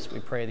Jesus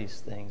we pray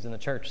these things. And the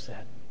church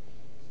said,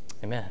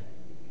 amen.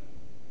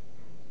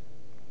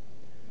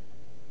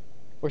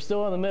 We're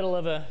still in the middle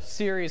of a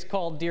series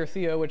called Dear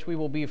Theo, which we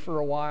will be for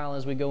a while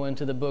as we go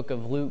into the book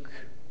of Luke,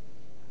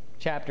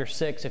 chapter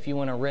 6. If you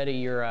want to ready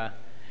your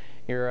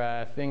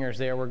fingers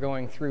there, we're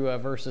going through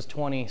verses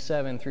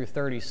 27 through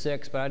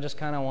 36, but I just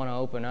kind of want to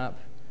open up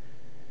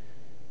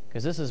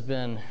because this has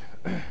been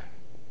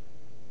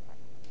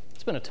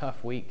it's been a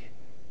tough week.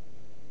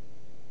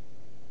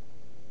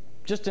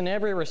 Just in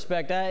every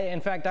respect. In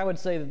fact, I would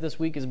say that this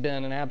week has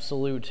been an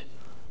absolute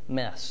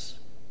mess.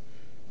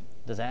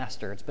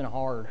 Disaster. It's been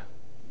hard.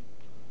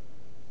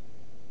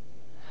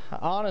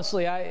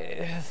 Honestly,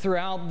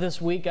 throughout this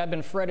week, I've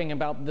been fretting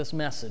about this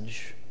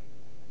message.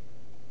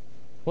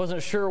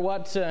 Wasn't sure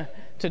what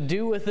to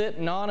do with it,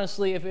 and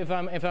honestly, if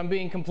I'm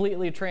being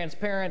completely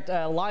transparent,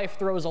 life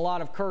throws a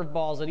lot of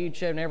curveballs at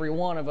each and every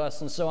one of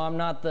us, and so I'm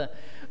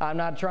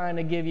not trying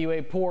to give you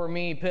a poor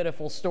me,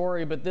 pitiful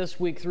story, but this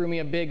week threw me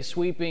a big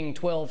sweeping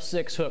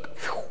 12-6 hook.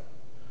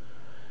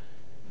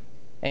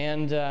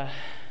 And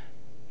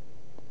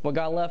what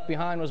got left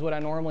behind was what I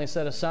normally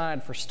set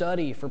aside for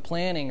study, for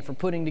planning, for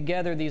putting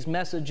together these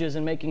messages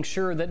and making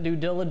sure that due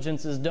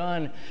diligence is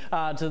done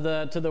to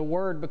the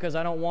Word, because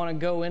I don't want to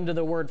go into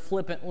the Word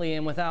flippantly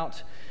and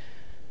without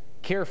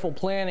careful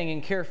planning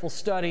and careful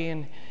study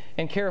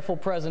and careful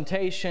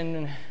presentation.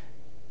 And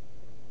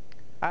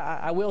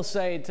I will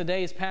say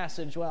today's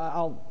passage,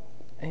 well,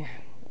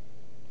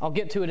 I'll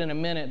get to it in a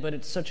minute, but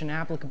it's such an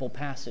applicable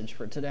passage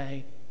for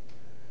today.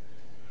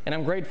 And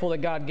I'm grateful that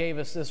God gave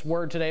us this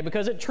word today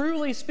because it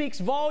truly speaks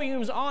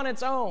volumes on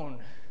its own.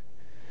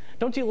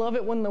 Don't you love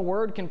it when the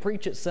word can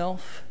preach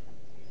itself?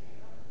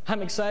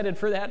 I'm excited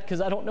for that because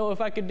I don't know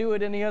if I could do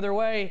it any other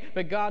way,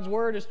 but God's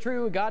word is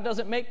true. God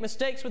doesn't make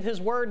mistakes with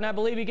His word, and I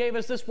believe He gave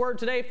us this word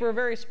today for a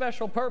very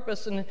special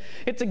purpose, and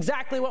it's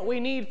exactly what we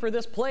need for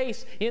this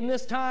place, in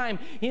this time,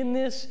 in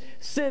this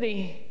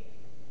city.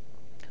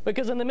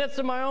 Because in the midst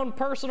of my own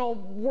personal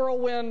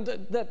whirlwind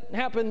that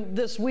happened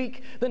this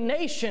week, the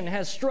nation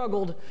has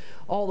struggled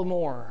all the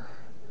more.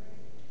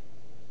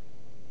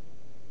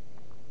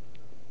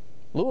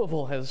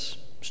 Louisville has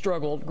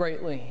struggled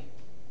greatly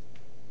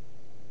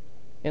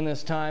in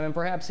this time, and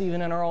perhaps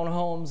even in our own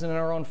homes and in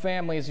our own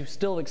families, we've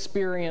still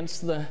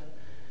experienced the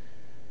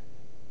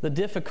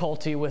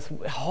difficulty with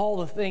all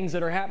the things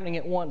that are happening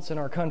at once in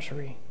our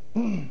country.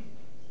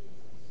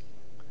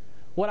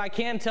 What I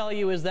can tell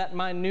you is that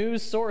my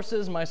news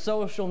sources, my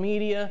social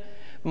media,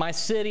 my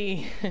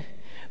city,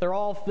 they're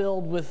all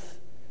filled with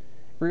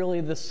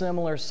really the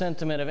similar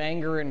sentiment of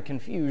anger and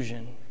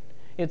confusion.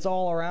 It's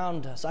all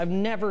around us. I've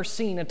never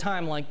seen a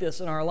time like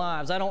this in our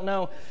lives. I don't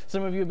know,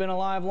 some of you have been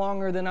alive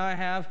longer than I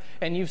have,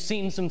 and you've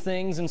seen some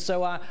things, and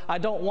so I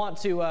don't want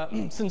to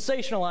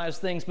sensationalize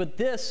things, but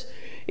this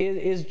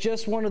is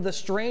just one of the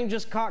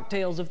strangest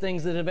cocktails of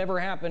things that have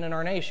ever happened in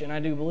our nation, I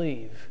do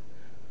believe.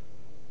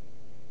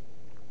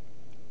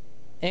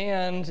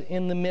 And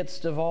in the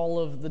midst of all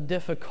of the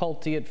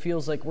difficulty, it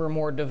feels like we're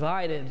more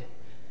divided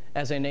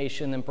as a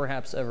nation than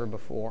perhaps ever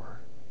before.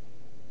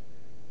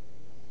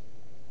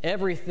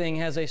 Everything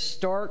has a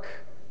stark,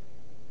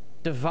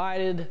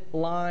 divided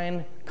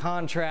line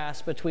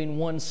contrast between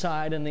one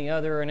side and the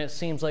other, and it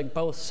seems like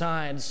both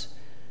sides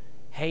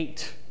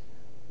hate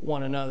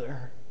one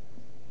another.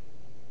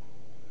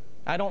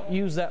 I don't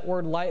use that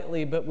word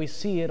lightly, but we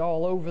see it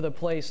all over the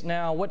place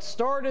now. What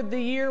started the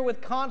year with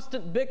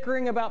constant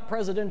bickering about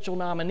presidential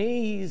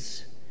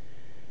nominees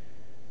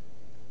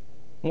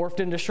morphed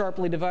into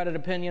sharply divided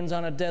opinions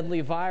on a deadly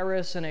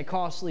virus and a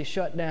costly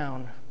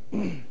shutdown.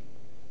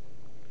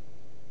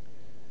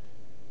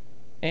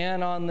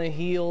 And on the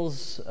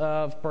heels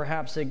of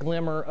perhaps a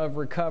glimmer of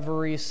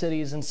recovery,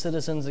 cities and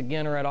citizens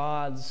again are at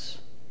odds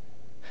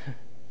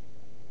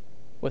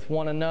with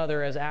one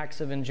another as acts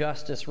of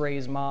injustice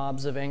raise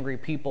mobs of angry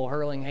people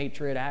hurling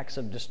hatred, acts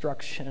of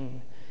destruction,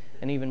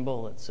 and even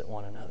bullets at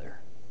one another.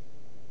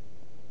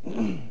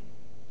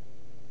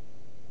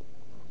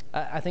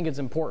 I think it's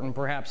important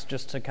perhaps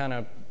just to kind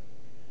of,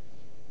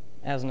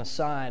 as an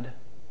aside,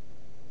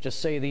 just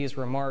say these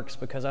remarks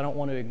because I don't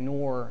want to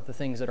ignore the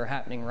things that are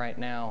happening right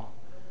now,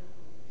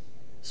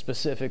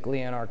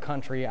 specifically in our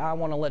country. I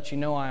want to let you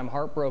know I am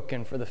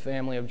heartbroken for the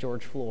family of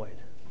George Floyd.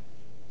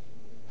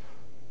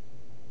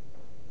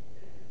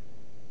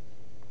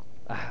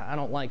 I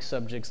don't like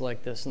subjects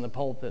like this in the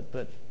pulpit,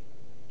 but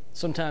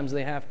sometimes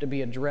they have to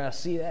be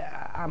addressed. See,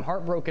 I'm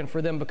heartbroken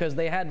for them because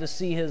they had to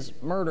see his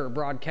murder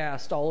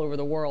broadcast all over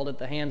the world at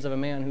the hands of a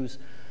man whose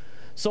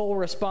sole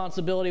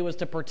responsibility was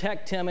to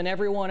protect him and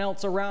everyone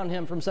else around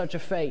him from such a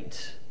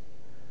fate.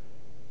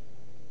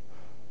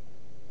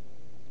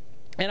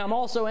 And I'm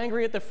also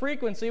angry at the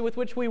frequency with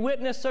which we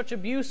witness such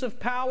abuse of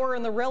power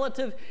and the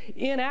relative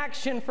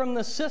inaction from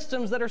the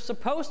systems that are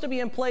supposed to be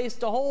in place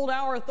to hold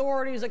our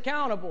authorities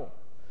accountable.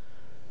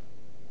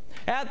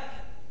 At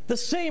the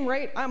same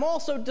rate, I'm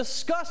also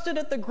disgusted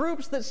at the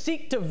groups that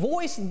seek to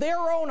voice their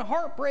own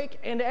heartbreak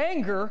and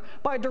anger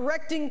by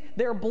directing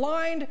their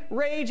blind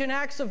rage and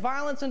acts of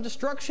violence and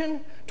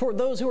destruction toward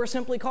those who are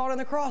simply caught in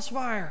the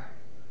crossfire.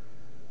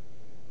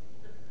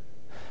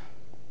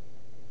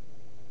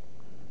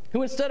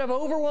 Who instead of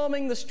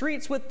overwhelming the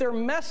streets with their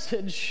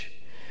message,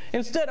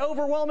 instead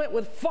overwhelm it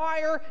with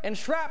fire and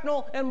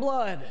shrapnel and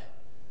blood.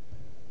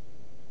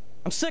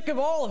 I'm sick of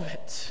all of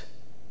it.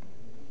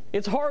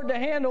 It's hard to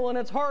handle and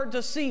it's hard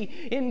to see.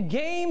 In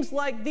games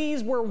like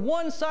these where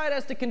one side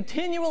has to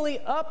continually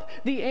up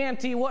the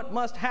ante, what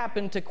must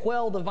happen to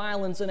quell the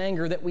violence and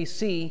anger that we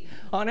see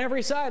on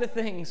every side of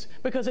things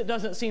because it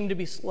doesn't seem to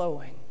be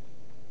slowing.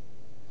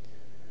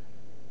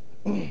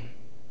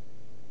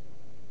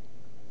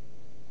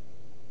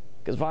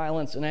 Because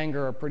violence and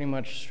anger are pretty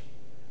much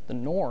the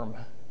norm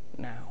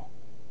now.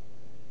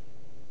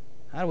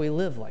 How do we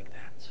live like that?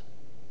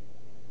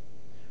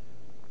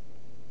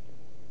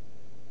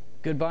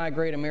 Goodbye,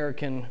 great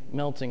American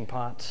melting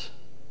pot.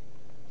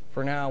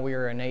 For now, we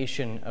are a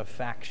nation of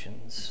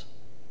factions.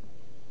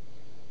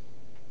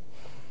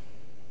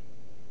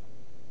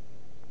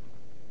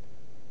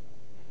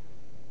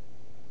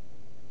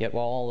 Yet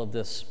while all of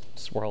this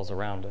swirls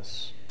around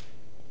us,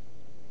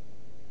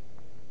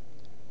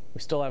 we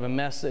still have a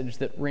message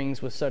that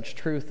rings with such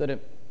truth that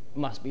it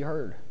must be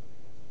heard.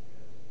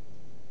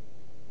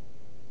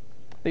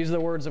 These are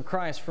the words of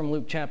Christ from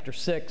Luke chapter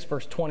 6,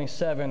 verse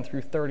 27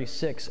 through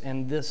 36,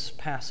 and this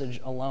passage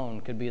alone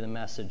could be the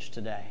message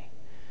today.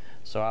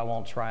 So I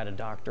won't try to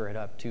doctor it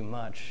up too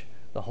much.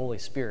 The Holy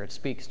Spirit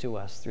speaks to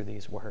us through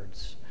these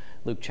words.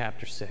 Luke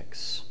chapter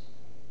 6.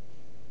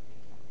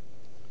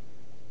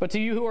 But to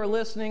you who are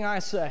listening, I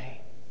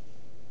say,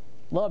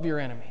 love your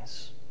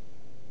enemies.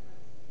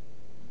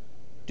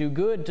 Do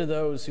good to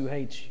those who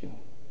hate you.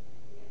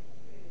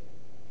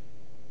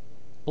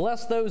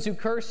 Bless those who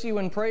curse you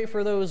and pray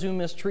for those who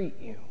mistreat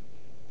you.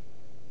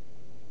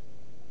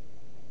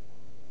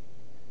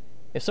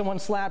 If someone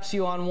slaps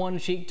you on one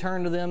cheek,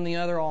 turn to them the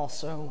other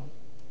also.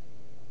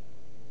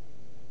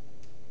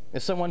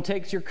 If someone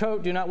takes your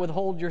coat, do not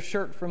withhold your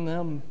shirt from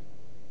them.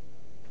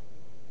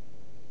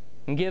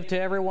 And give to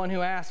everyone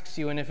who asks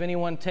you, and if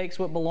anyone takes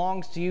what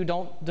belongs to you,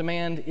 don't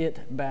demand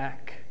it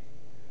back.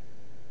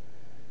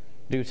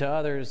 Do to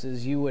others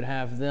as you would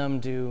have them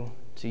do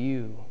to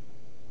you.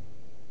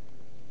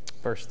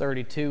 Verse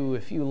 32,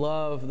 if you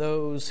love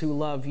those who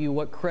love you,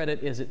 what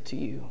credit is it to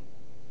you?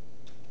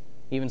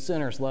 Even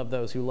sinners love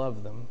those who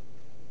love them.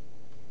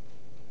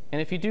 And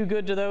if you do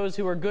good to those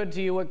who are good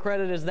to you, what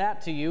credit is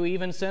that to you?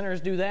 Even sinners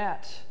do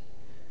that.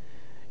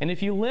 And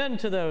if you lend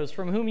to those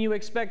from whom you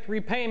expect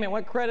repayment,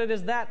 what credit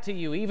is that to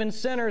you? Even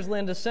sinners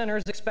lend to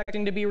sinners,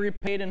 expecting to be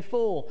repaid in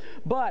full.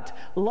 But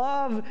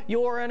love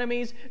your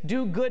enemies,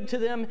 do good to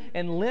them,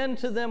 and lend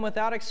to them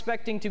without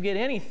expecting to get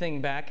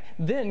anything back.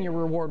 Then your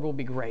reward will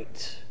be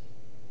great.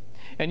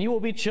 And you will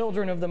be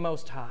children of the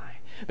Most High,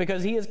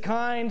 because He is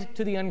kind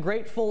to the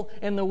ungrateful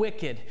and the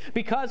wicked.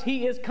 Because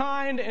He is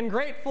kind and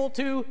grateful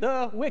to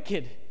the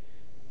wicked.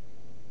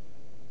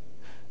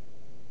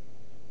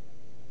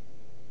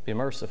 Be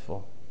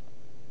merciful,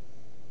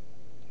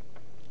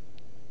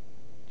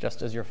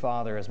 just as your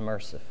Father is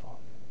merciful.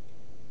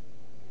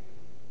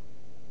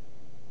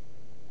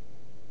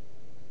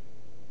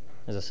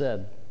 As I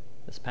said,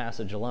 this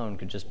passage alone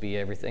could just be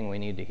everything we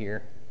need to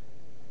hear.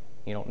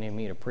 You don't need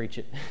me to preach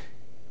it.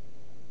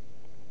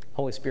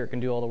 Holy Spirit can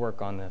do all the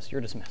work on this.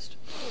 You're dismissed.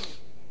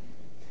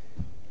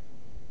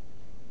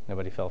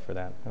 Nobody fell for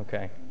that.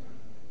 Okay.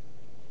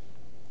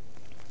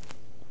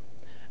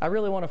 I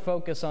really want to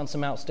focus on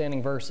some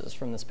outstanding verses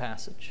from this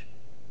passage.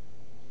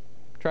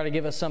 Try to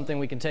give us something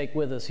we can take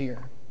with us here.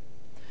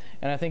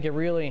 And I think it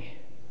really,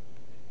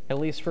 at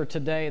least for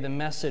today, the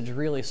message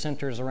really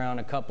centers around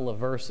a couple of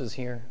verses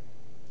here.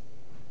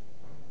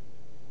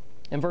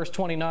 In verse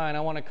 29, I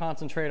want to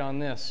concentrate on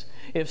this.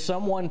 If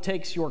someone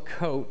takes your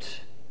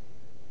coat,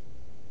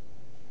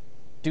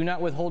 do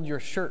not withhold your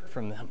shirt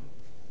from them.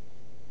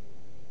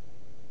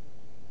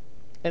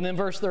 And then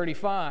verse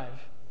 35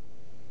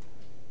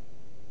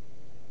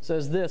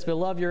 says this, but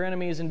love your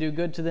enemies and do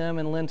good to them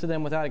and lend to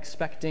them without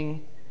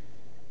expecting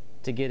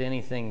to get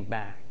anything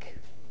back.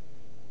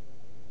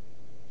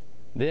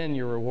 Then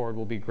your reward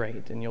will be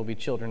great, and you'll be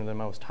children of the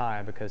Most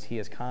High, because He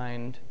is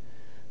kind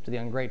to the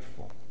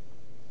ungrateful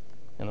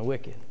and the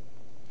wicked.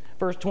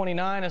 Verse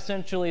 29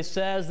 essentially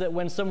says that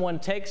when someone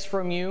takes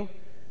from you,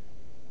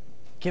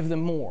 give them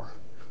more.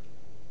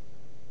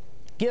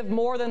 Give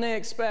more than they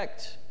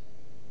expect.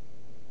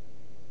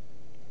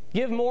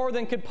 Give more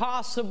than could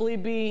possibly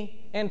be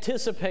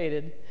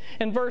anticipated.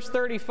 And verse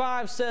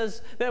 35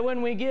 says that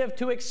when we give,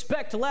 to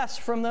expect less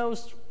from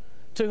those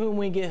to whom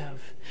we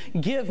give.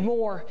 Give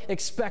more,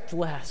 expect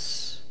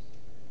less.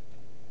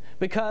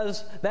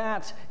 Because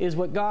that is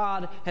what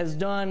God has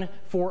done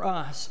for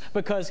us.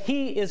 Because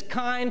He is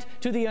kind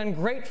to the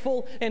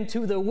ungrateful and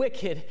to the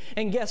wicked.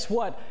 And guess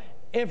what?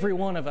 Every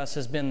one of us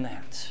has been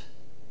that.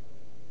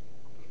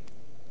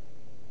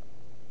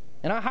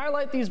 And I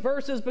highlight these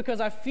verses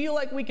because I feel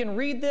like we can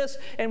read this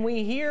and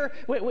we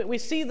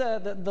see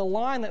the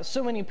line that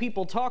so many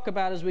people talk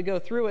about as we go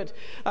through it,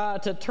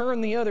 to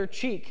turn the other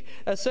cheek.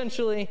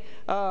 Essentially,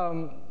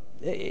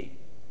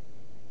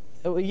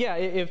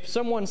 if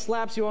someone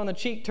slaps you on the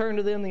cheek, turn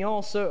to them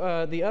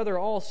the other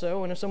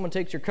also. And if someone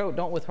takes your coat,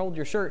 don't withhold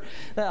your shirt.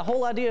 That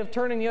whole idea of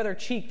turning the other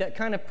cheek, that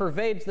kind of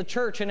pervades the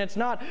church, and it's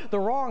not the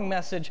wrong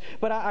message.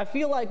 But I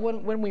feel like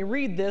when we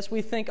read this,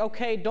 we think,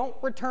 okay, don't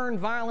return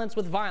violence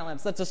with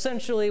violence. That's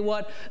essentially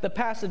what the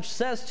passage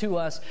says to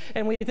us.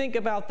 And we think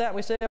about that,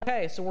 we say,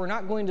 okay, so we're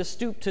not going to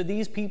stoop to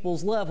these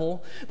people's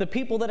level, the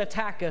people that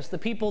attack us, the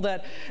people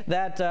that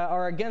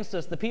are against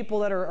us, the people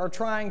that are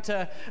trying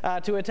to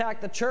attack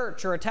the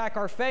church or attack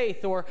our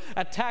faith or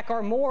attack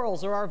our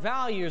morals or our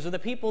values, or the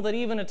people that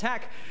even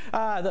attack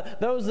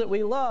those that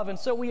we love. And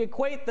so we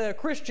equate the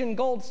Christian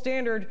gold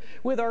standard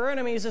with our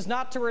enemies as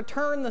not to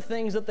return the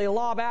things that they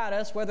lob at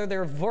us, whether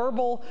they're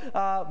verbal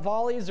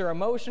volleys or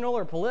emotional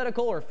or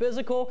political or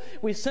physical.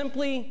 We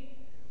simply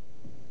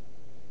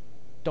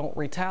don't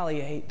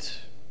retaliate,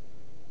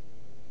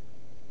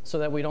 so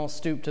that we don't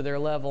stoop to their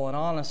level. And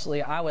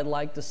honestly, I would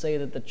like to say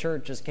that the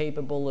church is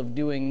capable of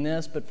doing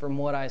this, but from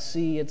what I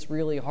see, it's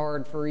really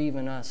hard for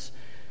even us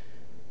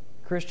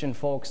Christian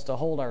folks to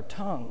hold our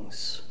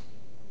tongues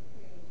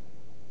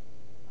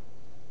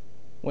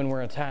when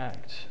we're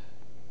attacked.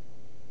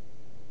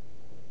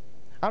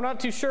 I'm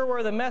not too sure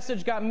where the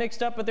message got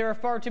mixed up, but there are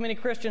far too many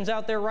Christians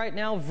out there right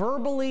now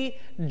verbally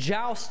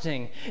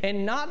jousting,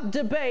 and not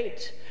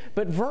debate,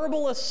 but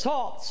verbal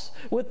assaults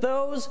with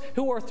those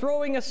who are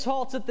throwing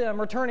assaults at them,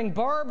 returning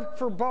barb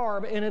for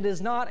barb, and it is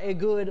not a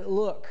good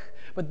look.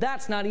 But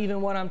that's not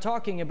even what I'm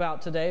talking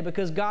about today,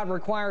 because God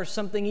requires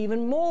something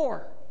even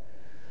more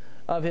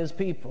of His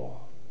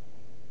people.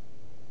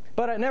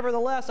 But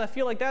nevertheless, I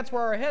feel like that's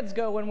where our heads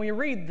go when we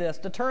read this,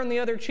 to turn the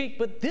other cheek.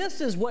 But this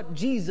is what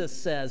Jesus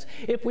says.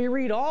 If we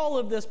read all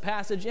of this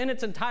passage in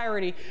its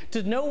entirety,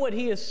 to know what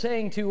He is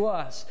saying to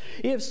us.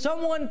 If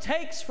someone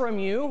takes from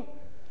you,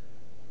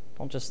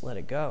 don't just let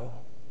it go.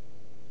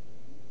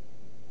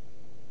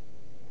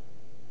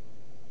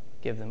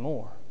 Give them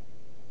more.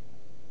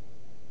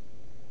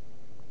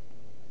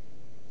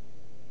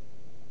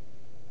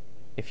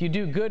 If you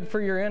do good for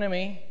your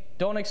enemy,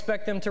 don't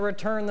expect them to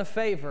return the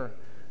favor,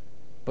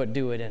 but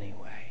do it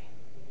anyway.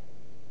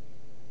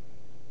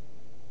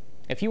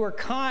 If you are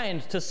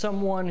kind to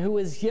someone who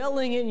is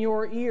yelling in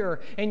your ear,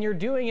 and you're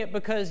doing it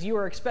because you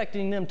are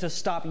expecting them to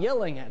stop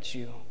yelling at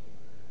you,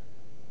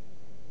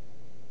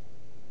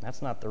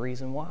 that's not the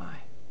reason why.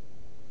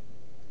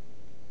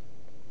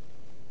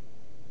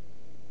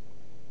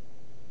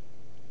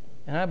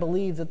 And I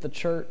believe that the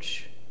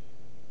church,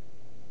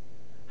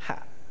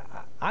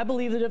 I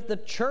believe that if the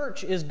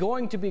church is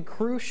going to be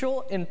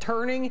crucial in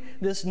turning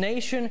this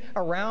nation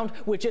around,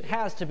 which it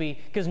has to be,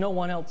 because no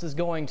one else is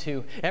going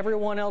to.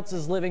 Everyone else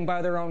is living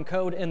by their own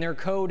code, and their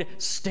code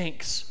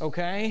stinks,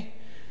 okay?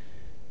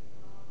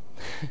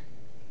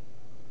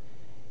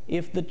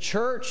 If the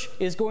church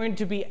is going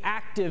to be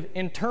active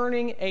in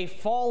turning a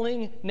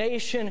falling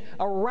nation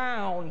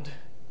around,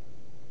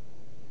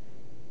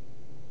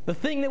 the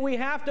thing that we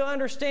have to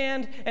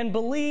understand and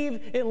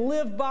believe and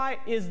live by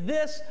is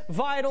this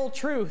vital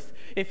truth.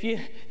 If you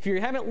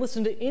haven't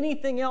listened to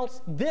anything else,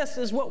 this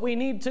is what we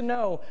need to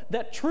know,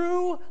 that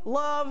true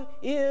love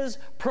is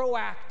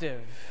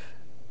proactive.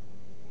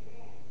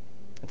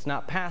 It's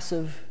not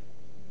passive.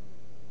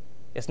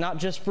 It's not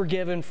just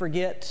forgive and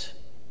forget.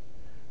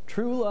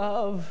 True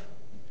love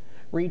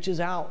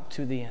reaches out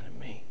to the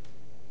enemy.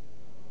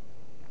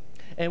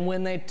 And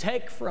when they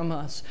take from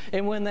us,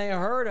 and when they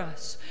hurt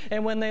us,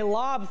 and when they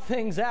lob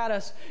things at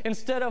us,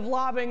 instead of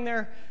lobbing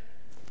their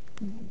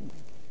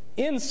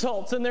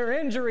insults and their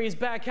injuries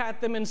back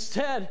at them,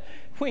 instead,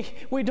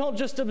 we don't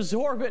just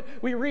absorb it,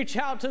 we reach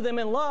out to them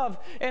in love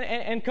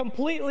and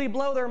completely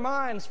blow their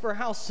minds for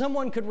how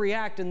someone could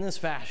react in this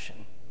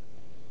fashion.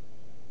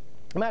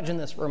 Imagine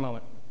this for a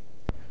moment.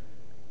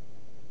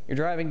 You're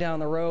driving down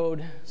the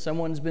road,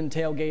 someone's been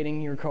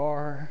tailgating your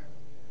car.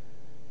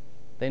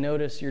 They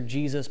notice your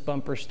Jesus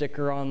bumper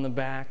sticker on the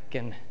back,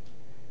 and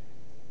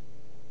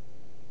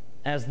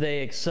as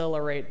they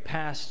accelerate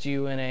past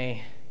you in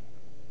a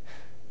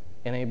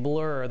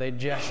blur, they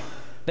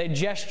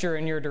gesture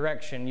in your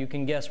direction. You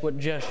can guess what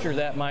gesture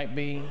that might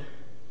be.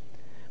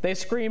 They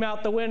scream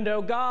out the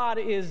window, "God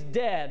is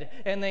dead,"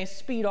 and they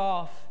speed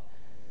off.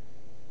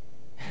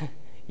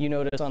 You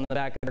notice on the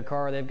back of their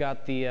car, they've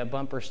got the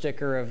bumper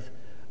sticker of,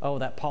 "Oh,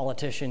 that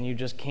politician you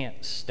just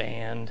can't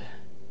stand,"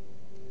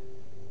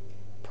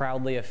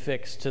 proudly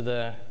affixed to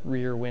the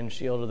rear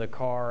windshield of the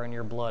car, and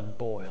your blood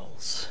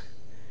boils.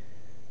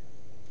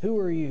 Who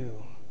are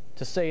you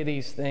to say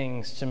these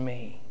things to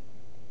me?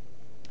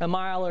 A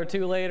mile or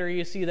two later,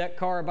 you see that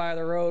car by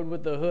the road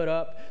with the hood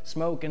up,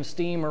 smoke and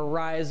steam are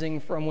rising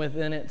from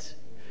within it,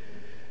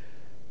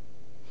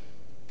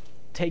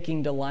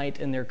 taking delight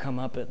in their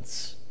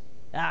comeuppance.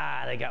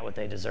 They got what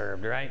they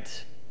deserved,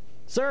 right?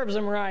 Serves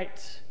them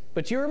right.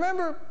 But you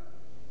remember,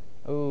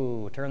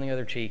 turn the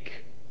other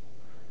cheek.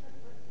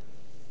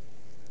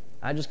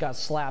 I just got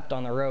slapped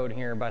on the road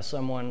here by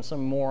some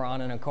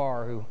moron in a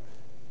car who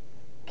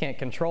can't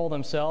control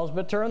themselves,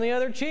 but turn the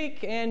other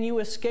cheek, and you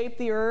escape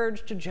the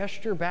urge to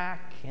gesture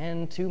back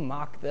and to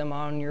mock them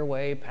on your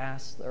way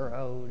past the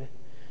road.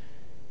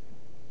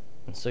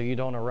 And so you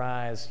don't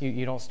arise,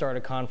 you don't start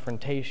a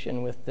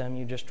confrontation with them,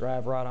 you just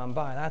drive right on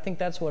by. I think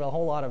that's what a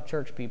whole lot of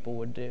church people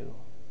would do.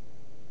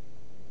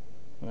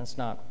 And that's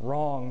not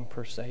wrong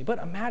per se, but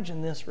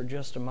imagine this for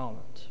just a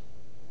moment.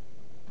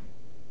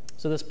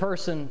 So this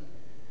person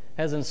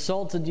has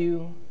insulted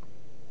you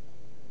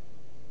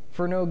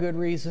for no good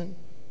reason,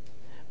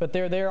 but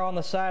they're there on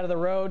the side of the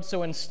road.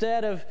 So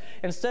instead of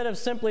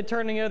simply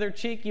turning the other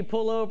cheek, you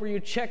pull over, you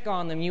check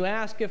on them, you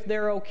ask if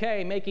they're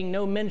okay, making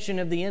no mention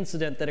of the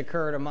incident that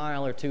occurred a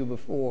mile or two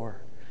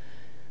before.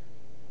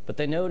 But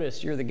they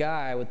notice you're the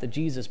guy with the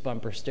Jesus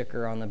bumper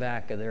sticker on the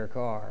back of their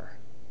car.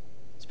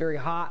 It's very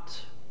hot.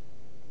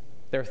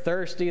 They're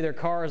thirsty, their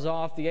car's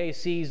off, the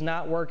AC's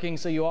not working,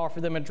 so you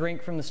offer them a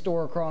drink from the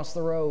store across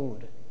the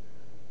road.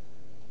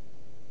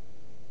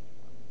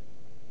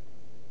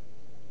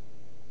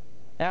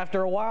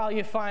 After a while,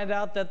 you find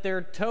out that their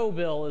tow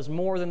bill is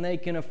more than they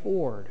can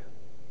afford.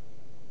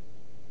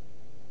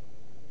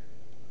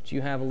 But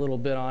you have a little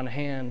bit on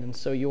hand, and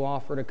so you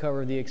offer to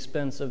cover the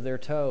expense of their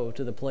tow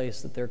to the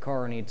place that their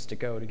car needs to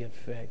go to get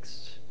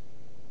fixed.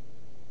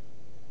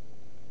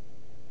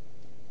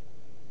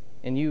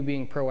 And you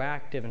being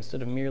proactive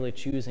instead of merely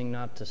choosing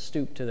not to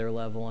stoop to their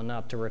level and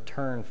not to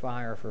return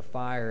fire for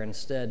fire,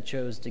 instead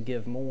chose to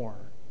give more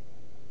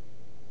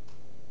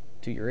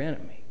to your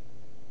enemy.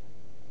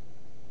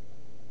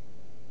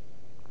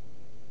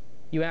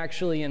 You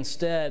actually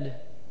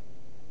instead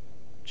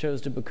chose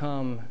to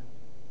become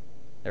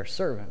their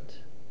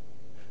servant,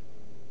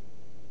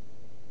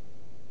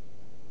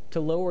 to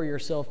lower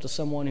yourself to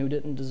someone who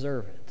didn't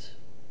deserve it.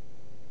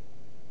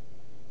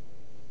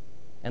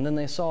 And then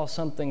they saw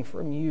something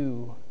from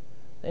you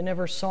they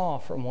never saw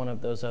from one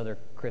of those other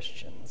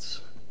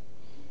Christians.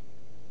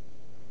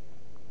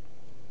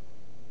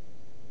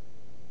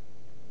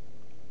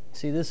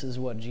 See, this is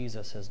what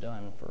Jesus has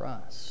done for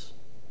us.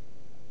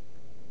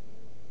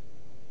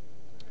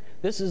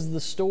 This is the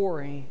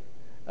story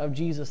of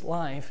Jesus'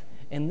 life,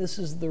 and this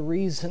is the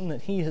reason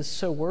that he is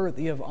so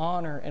worthy of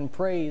honor and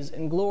praise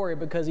and glory,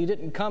 because he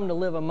didn't come to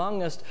live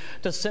among us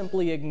to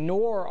simply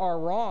ignore our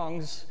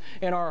wrongs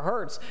and our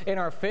hurts and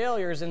our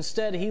failures.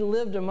 Instead, he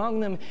lived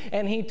among them,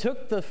 and he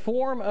took the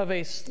form of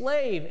a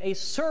slave, a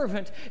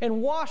servant,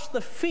 and washed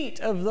the feet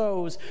of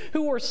those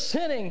who were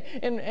sinning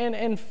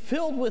and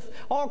filled with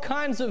all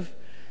kinds of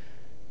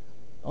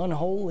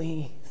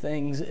unholy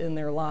things in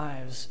their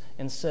lives,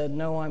 and said,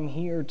 "No, I'm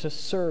here to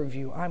serve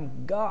you.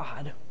 I'm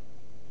God.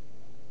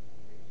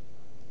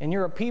 And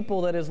you're a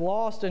people that is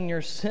lost in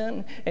your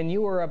sin, and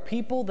you are a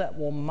people that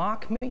will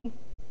mock me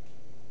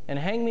and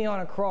hang me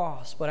on a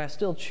cross, but I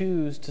still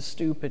choose to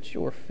stoop at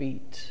your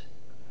feet.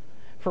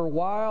 For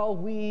while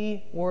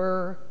we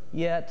were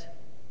yet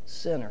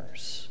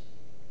sinners,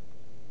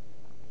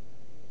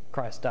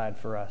 Christ died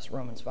for us."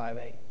 Romans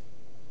 5:8.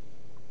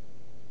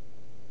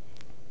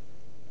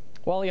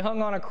 While he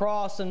hung on a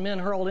cross and men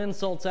hurled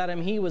insults at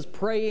him, he was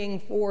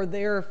praying for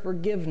their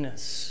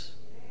forgiveness.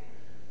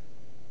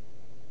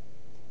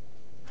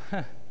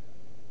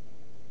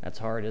 That's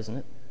hard, isn't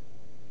it?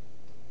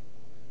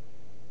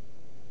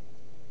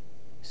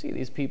 See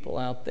these people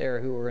out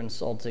there who are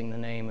insulting the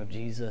name of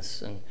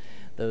Jesus, and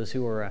those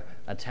who are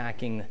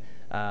attacking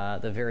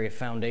the very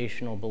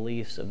foundational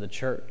beliefs of the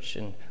church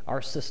and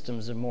our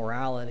systems of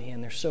morality,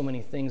 and there's so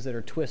many things that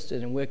are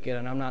twisted and wicked,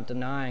 and I'm not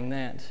denying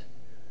that.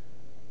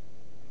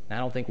 And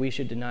I don't think we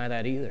should deny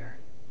that either.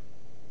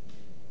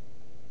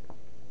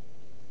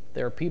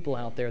 There are people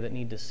out there that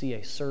need to see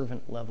a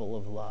servant level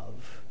of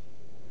love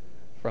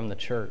from the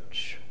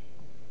church.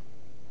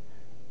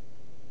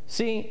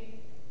 See,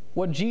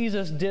 what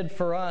Jesus did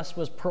for us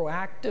was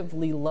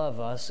proactively love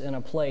us in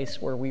a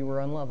place where we were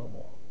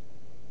unlovable.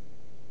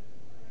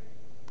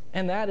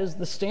 And that is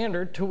the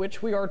standard to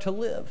which we are to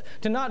live.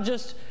 To not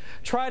just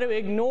try to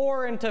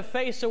ignore and to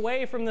face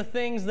away from the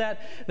things that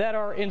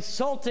are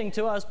insulting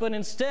to us, but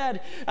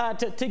instead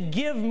to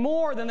give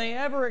more than they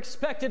ever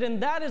expected.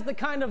 And that is the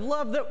kind of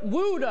love that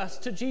wooed us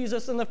to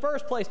Jesus in the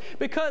first place.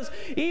 Because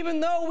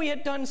even though we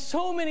had done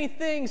so many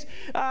things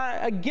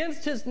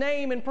against his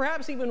name and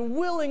perhaps even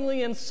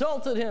willingly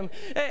insulted him,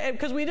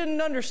 because we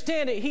didn't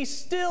understand it, he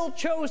still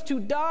chose to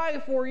die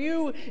for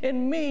you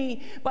and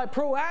me by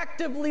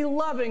proactively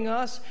loving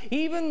us,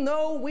 even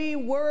though we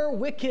were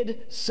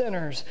wicked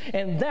sinners.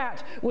 And that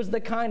was the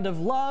kind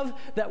of love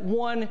that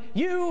won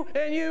you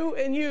and you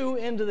and you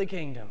into the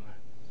kingdom.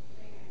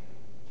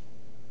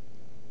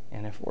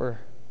 And if we're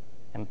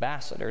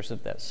ambassadors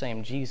of that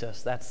same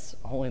Jesus, that's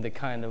only the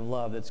kind of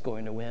love that's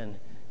going to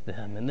win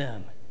them and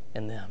them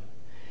and them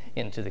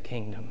into the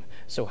kingdom.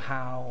 So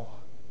how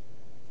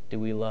do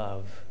we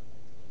love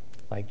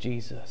like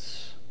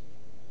Jesus?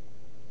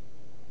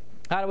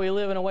 How do we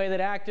live in a way that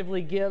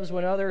actively gives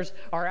when others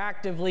are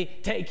actively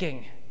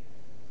taking?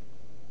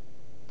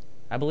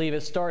 I believe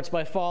it starts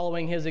by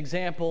following his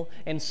example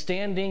and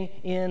standing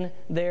in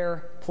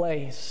their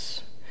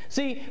place.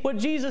 See, what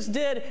Jesus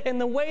did and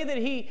the way that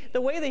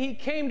he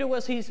came to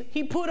us,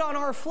 he put on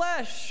our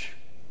flesh.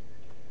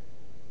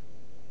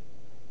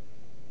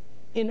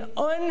 An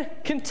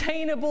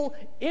uncontainable,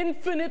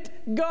 infinite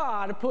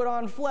God put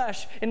on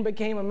flesh and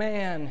became a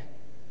man.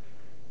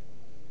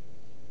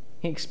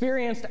 He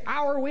experienced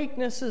our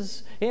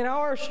weaknesses, in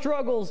our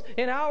struggles,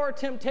 in our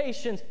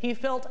temptations. He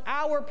felt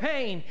our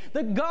pain.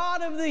 The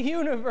God of the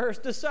universe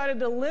decided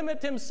to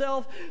limit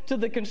himself to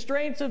the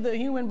constraints of the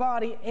human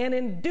body, and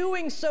in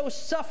doing so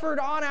suffered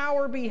on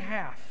our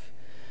behalf,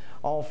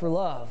 all for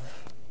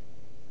love.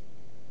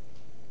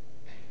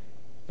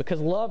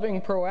 Because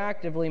loving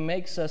proactively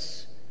makes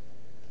us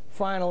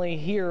finally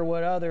hear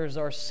what others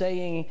are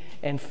saying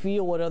and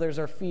feel what others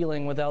are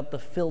feeling without the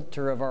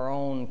filter of our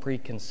own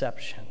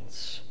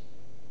preconceptions.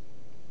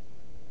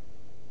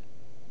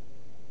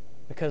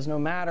 Because no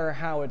matter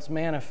how it's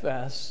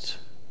manifest,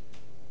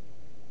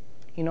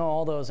 you know,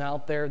 all those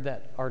out there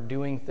that are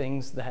doing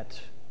things that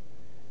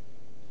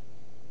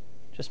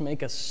just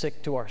make us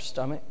sick to our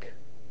stomach,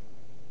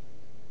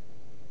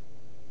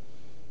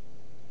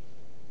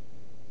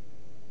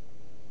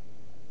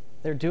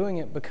 They're doing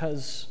it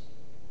because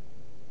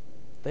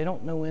they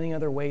don't know any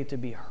other way to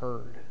be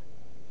heard.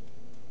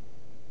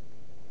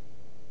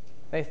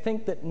 They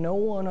think that no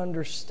one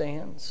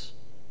understands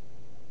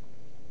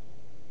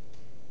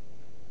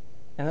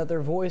and that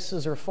their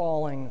voices are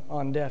falling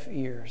on deaf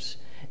ears.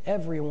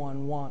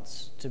 Everyone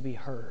wants to be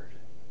heard.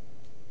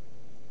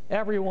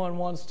 Everyone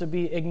wants to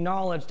be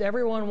acknowledged.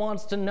 Everyone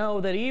wants to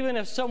know that even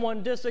if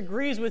someone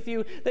disagrees with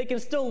you, they can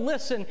still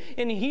listen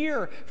and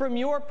hear from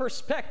your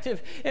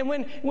perspective. And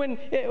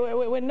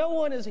when no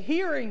one is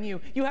hearing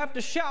you, you have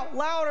to shout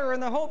louder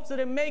in the hopes that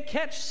it may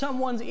catch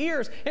someone's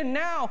ears. And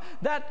now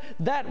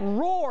that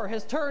roar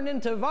has turned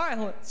into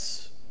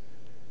violence.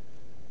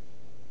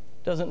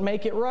 Doesn't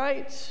make it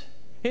right.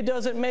 It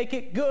doesn't make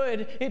it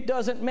good. It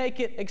doesn't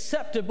make it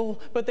acceptable.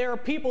 But there are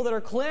people that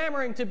are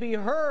clamoring to be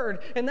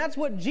heard. And that's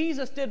what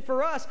Jesus did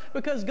for us,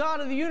 because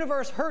God of the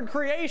universe heard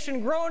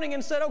creation groaning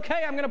and said,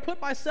 okay, I'm going to put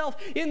myself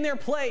in their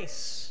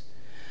place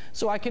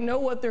so I can know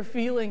what they're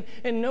feeling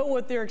and know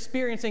what they're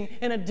experiencing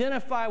and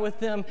identify with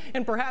them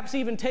and perhaps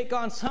even take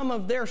on some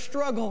of their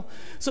struggle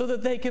so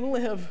that they can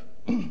live.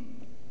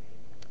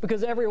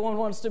 Because everyone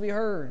wants to be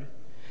heard.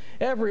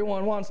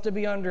 Everyone wants to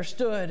be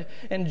understood,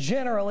 and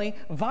generally,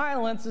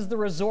 violence is the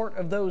resort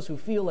of those who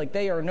feel like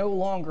they are no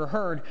longer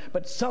heard,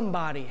 but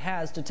somebody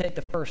has to take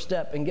the first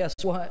step, and guess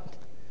what?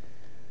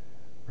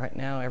 Right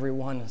now,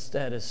 everyone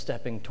instead is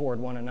stepping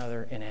toward one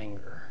another in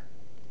anger.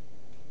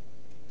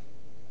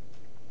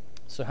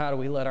 So how do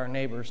we let our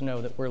neighbors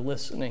know that we're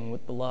listening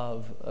with the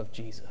love of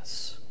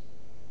Jesus?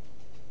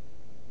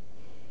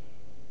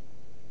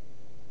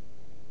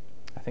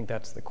 I think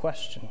that's the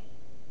question.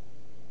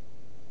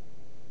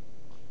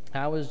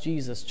 How is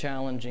Jesus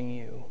challenging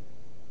you?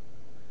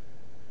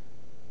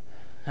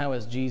 How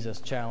is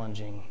Jesus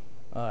challenging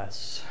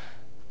us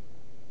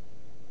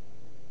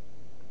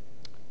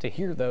to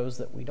hear those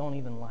that we don't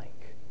even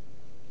like?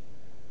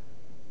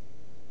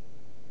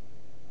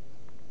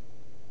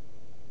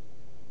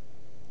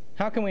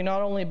 How can we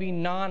not only be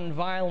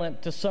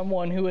nonviolent to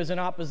someone who is in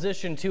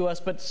opposition to us,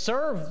 but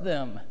serve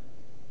them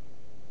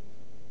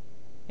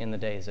in the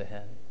days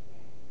ahead?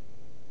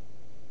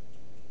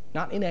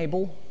 Not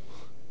enable,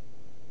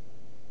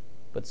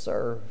 but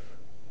serve.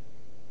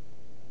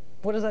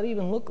 What does that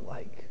even look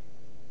like?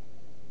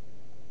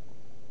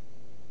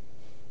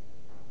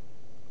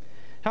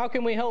 How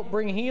can we help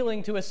bring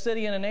healing to a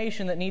city and a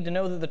nation that need to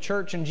know that the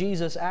church and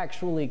Jesus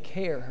actually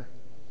care,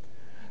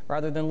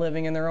 rather than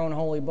living in their own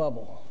holy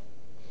bubble?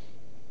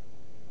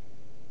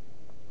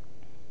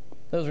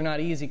 Those are not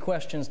easy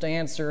questions to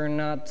answer, and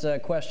not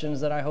questions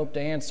that I hope to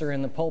answer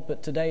in the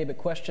pulpit today, but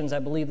questions I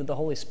believe that the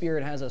Holy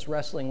Spirit has us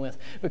wrestling with,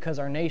 because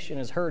our nation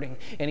is hurting.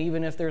 And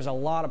even if there's a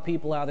lot of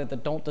people out there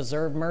that don't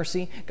deserve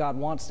mercy, God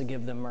wants to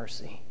give them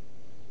mercy,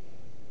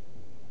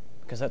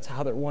 because that's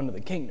how they're won to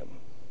the kingdom.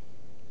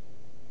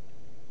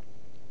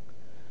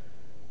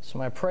 So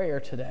my prayer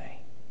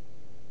today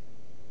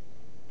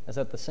is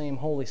that the same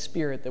Holy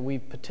Spirit that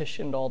we've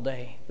petitioned all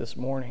day this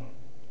morning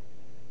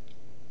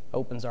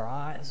opens our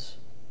eyes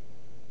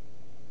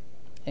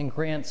and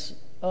grants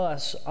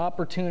us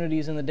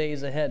opportunities in the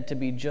days ahead to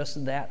be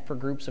just that for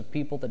groups of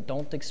people that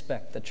don't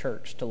expect the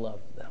church to love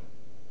them.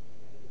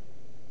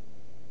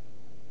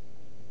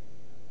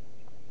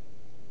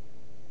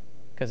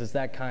 Because it's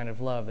that kind of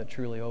love that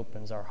truly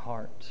opens our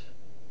heart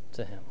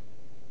to Him.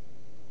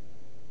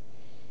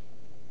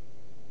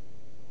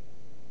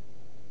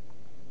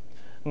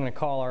 I'm going to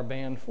call our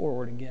band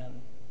forward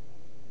again,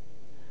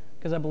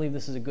 because I believe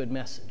this is a good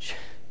message.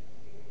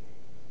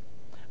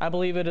 I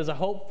believe it is a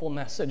hopeful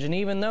message, and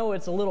even though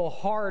it's a little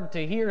hard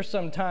to hear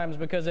sometimes,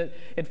 because it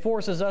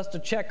forces us to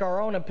check our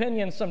own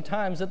opinions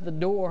sometimes at the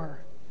door,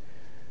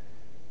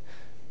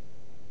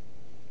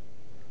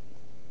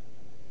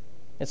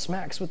 it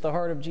smacks with the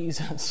heart of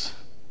Jesus.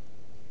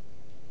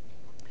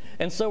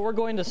 And so we're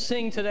going to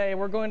sing today,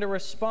 we're going to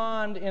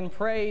respond in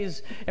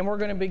praise, and we're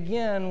going to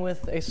begin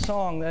with a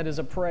song that is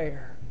a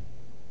prayer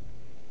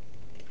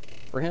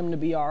for Him to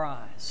be our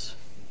eyes,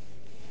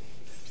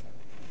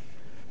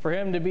 for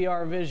Him to be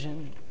our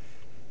vision,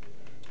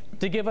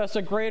 to give us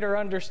a greater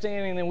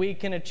understanding than we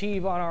can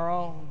achieve on our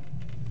own.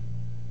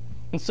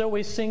 And so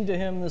we sing to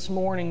Him this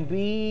morning,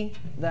 "Be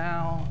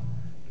Thou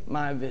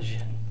my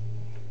vision."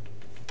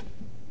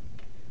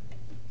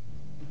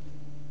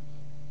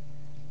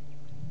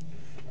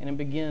 And it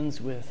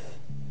begins with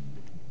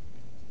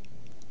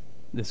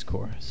this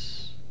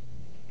chorus.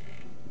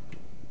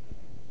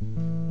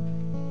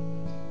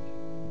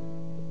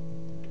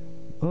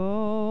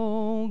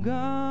 Oh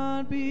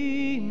God,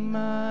 be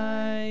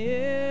my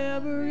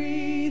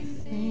everything,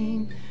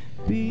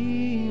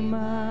 be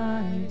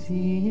my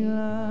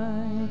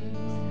delight,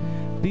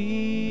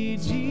 be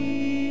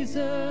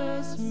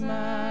Jesus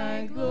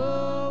my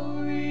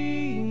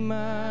glory,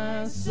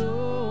 my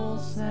soul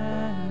satisfies.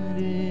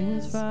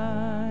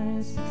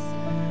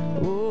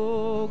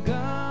 Oh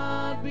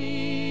God,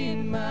 be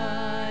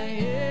my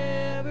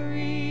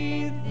everything,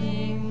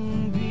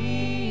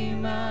 be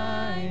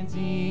my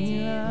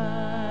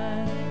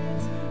delight,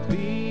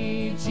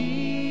 be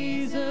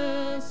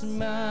Jesus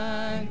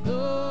my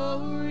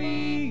glory,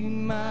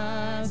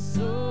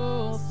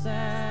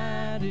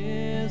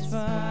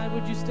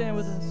 would you stand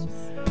with us?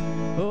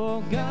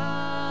 Oh,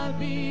 God,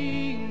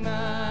 be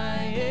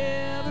my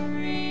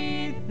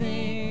everything,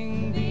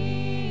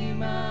 be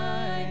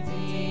my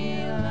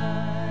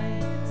delight,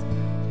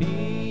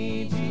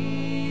 be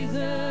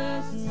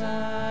Jesus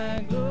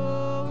my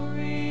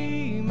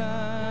glory,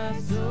 my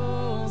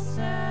soul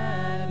satisfies.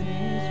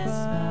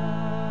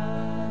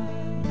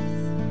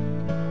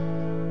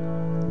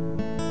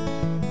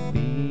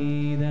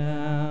 Be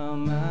thou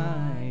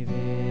my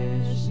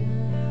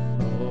vision,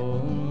 O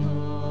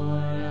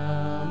Lord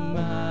of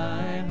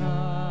my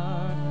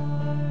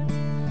heart,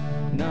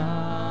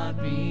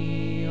 not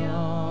be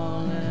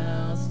all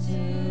else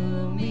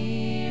to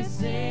me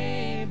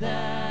save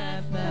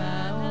that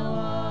thou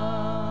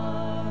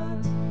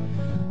art.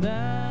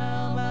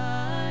 Thou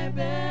my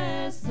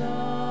best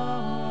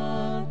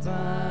thought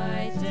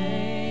by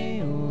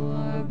day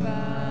or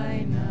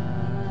by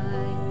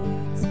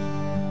night,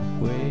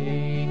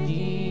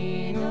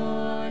 waking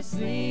or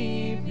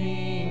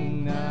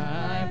sleeping,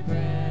 thy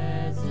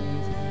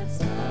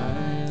presence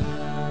I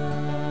love.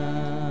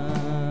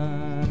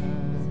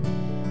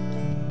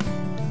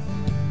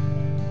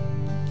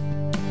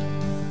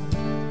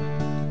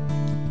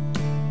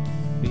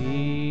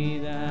 Be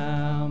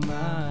thou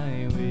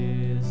my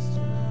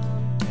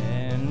wisdom,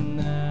 and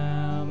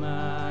thou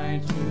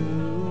my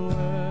true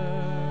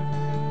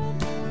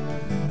word.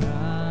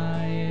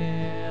 I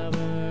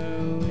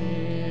ever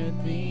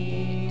with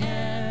thee,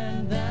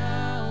 and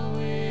thou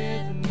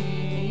with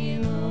me,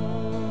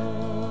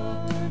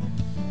 Lord.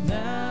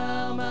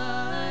 Thou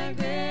my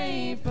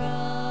great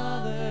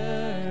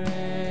Father,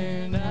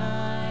 and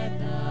I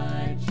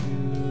thy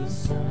true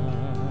Son.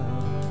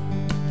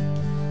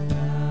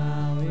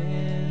 Thou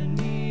in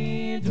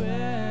me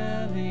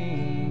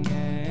dwelling,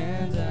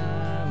 and I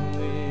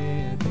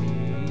with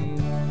thee,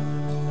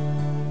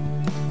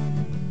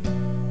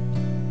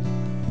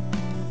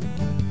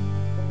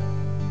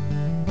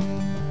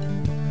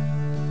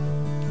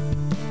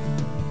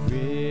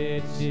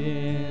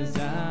 riches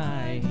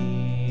I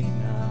heed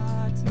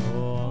not,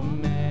 nor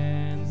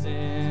man's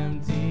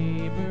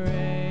empty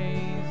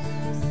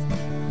praise.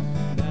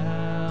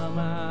 Thou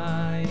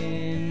my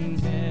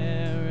inheritance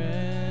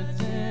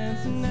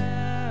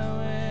now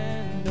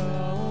and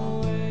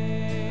always.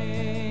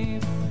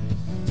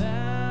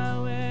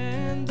 Thou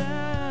and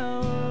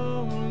thou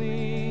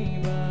only,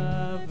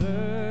 but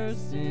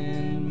first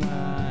in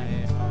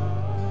my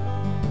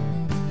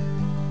heart.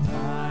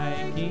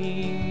 High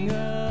King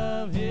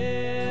of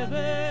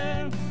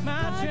heaven,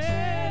 my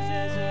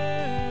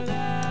treasure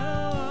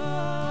thou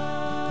art.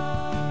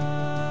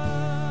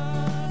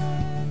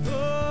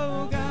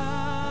 Oh,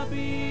 God,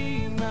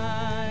 be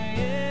my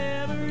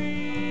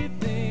everything,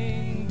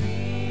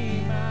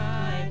 be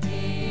my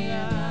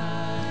delight,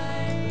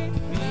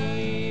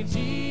 be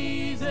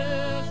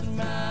Jesus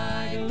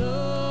my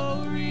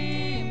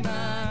glory,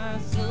 my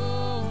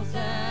soul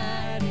satisfied.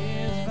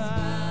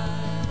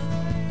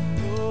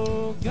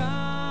 Oh,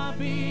 God,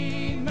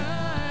 be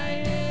my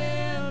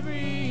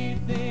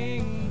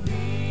everything,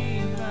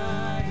 be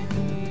my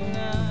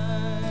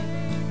delight,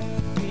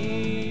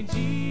 be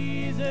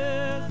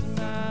Jesus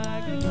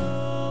my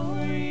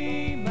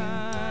glory,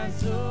 my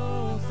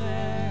soul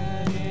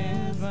satisfied.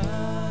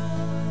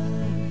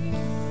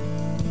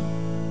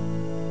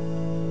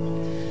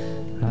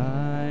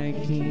 High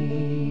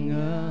King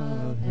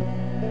of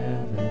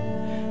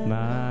heaven,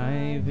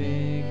 my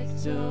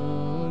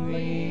victory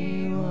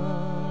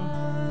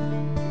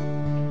won,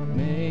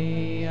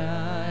 may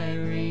I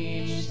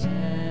reach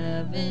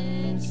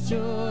heaven's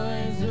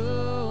joys,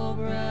 oh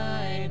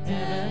bright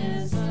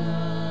as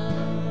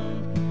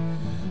sun.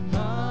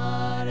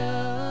 Heart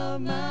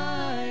of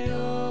my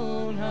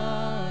own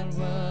heart,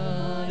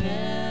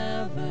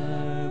 whatever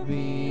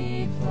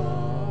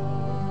befall,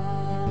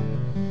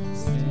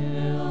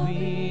 still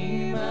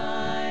be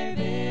my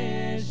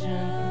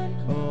vision,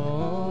 O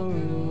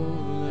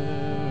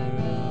ruler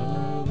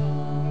of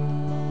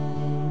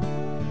all.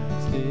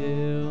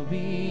 Still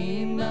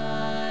be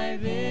my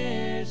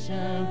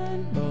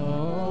vision, O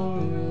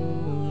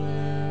ruler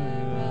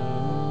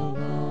of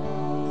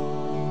all.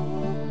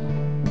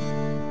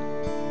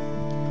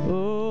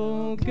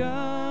 Oh,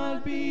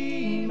 God,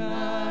 be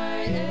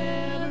my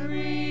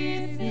everything,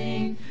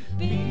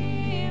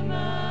 be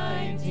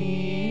my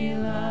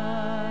delight,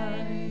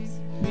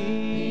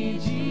 be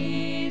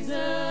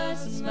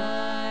Jesus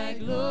my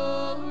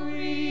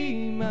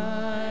glory,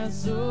 my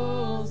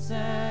soul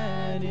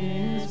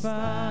satisfies.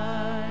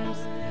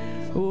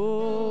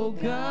 Oh,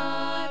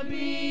 God,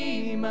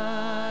 be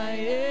my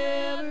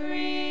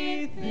everything,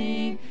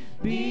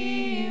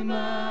 be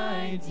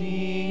my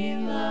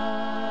delight,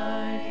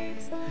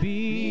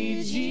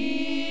 be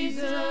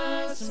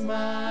Jesus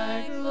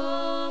my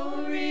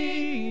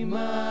glory,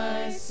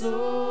 my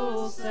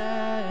soul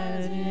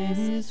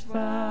satisfies.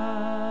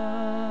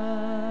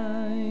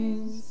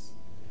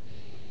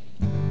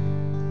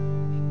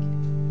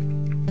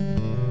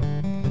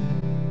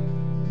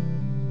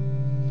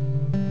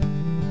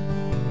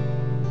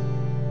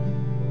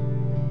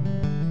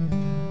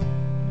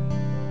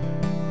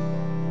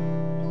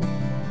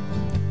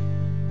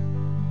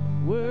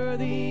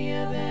 worthy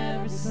of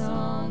every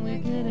song we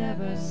could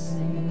ever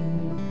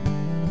sing,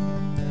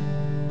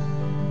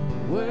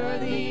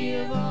 worthy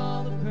of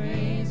all the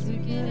praise we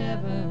could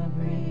ever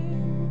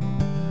bring,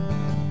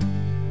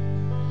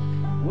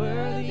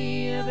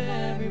 worthy of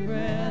every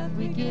breath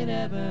we could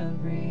ever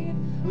breathe.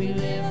 We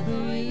live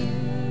for you.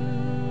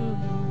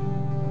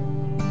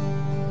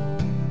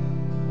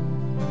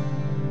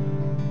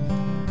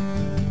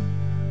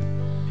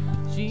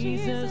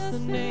 Jesus, the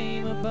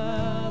name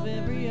above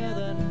every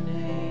other name.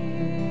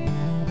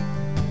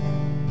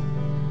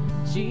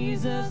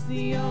 Jesus,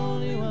 the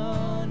only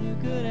one who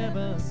could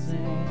ever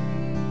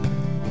sing,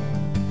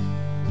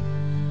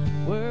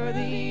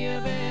 worthy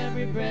of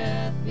every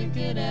breath we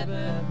could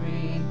ever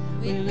breathe.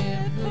 We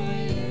live for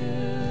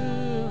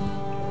you.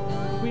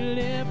 We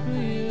live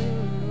for you.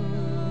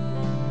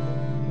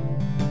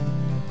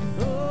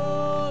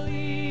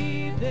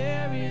 Holy,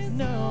 there is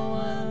no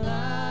one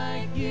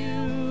like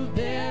you.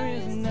 There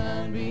is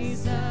none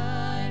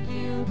beside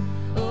you.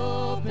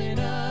 Open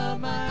up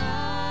my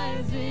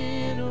eyes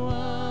in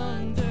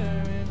wonder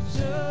and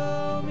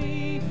show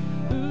me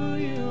who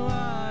you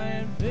are,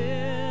 and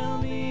fill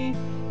me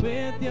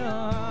with your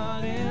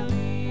heart and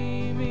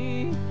lead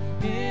me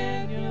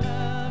in your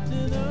love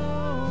to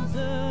those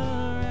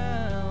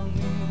around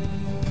me.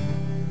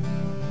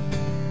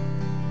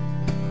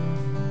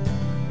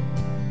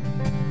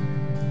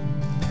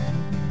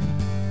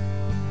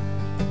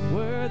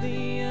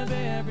 Worthy of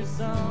every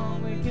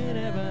song we could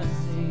ever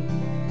sing,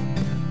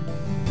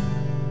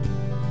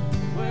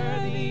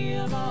 worthy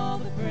of all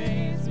the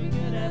praise we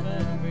could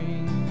ever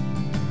bring,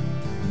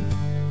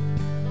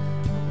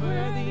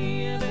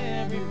 worthy of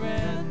every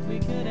breath we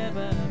could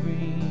ever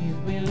breathe.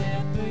 We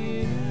live for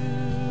you.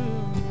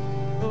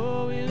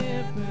 Oh, we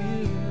live for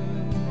you.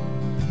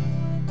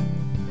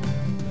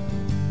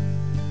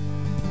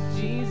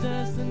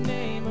 Jesus, the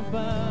name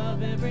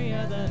above every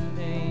other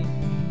name.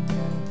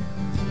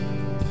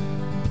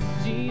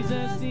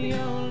 Jesus, the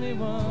only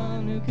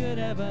one who could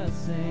ever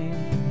sing,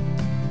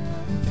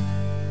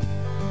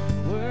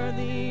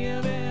 worthy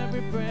of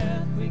every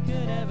breath we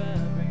could ever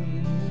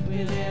breathe.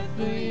 We live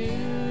for you.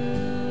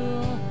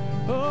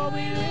 Oh,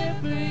 we live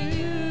for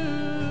you.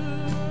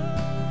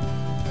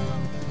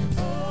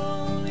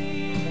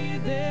 Holy,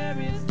 there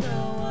is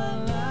no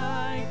one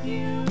like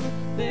you.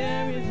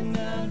 There is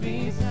none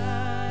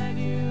beside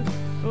you.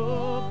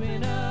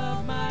 Open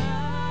up my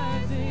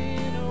eyes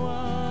in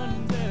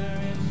wonder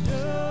and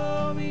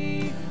show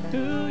me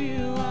who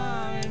you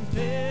are, and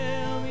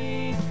fill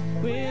me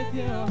with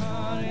your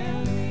heart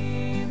and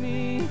lead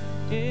me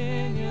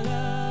in your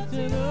love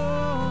to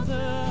those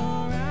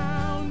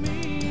around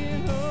me.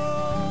 And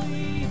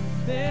holy,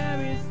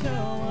 there is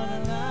no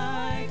one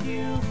like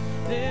you.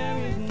 There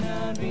is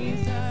none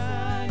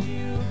beside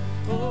you.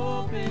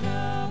 Open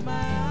up my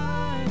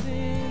eyes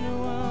in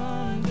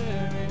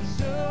wonder and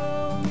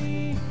show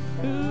me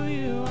who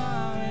you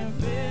are, and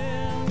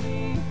fill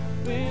me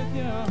with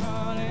your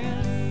heart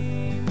and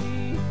lead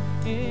me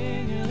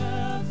in your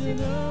love to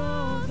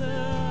those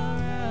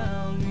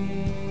around me.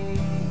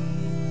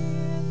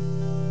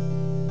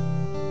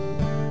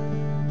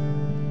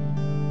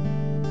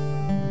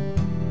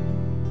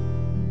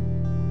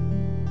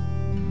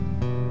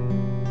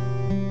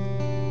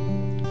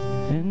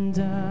 And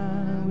I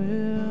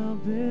will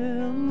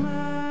build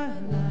my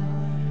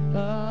life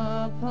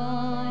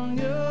upon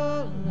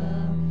your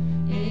love.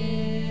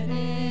 It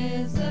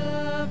is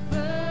a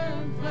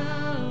firm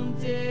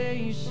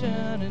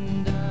foundation,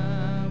 and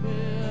I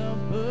will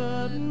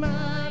put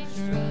my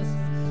trust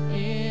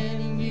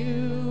in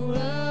you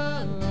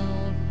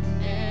alone,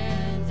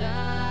 and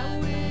I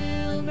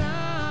will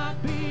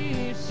not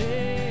be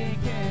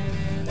shaken,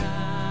 and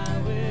I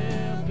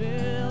will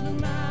build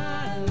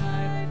my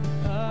life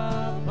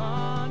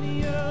upon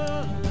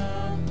your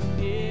love.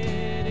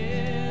 It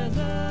is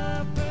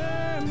a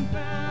firm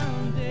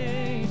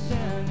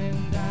foundation,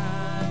 and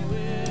I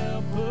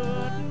will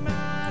put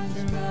my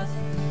trust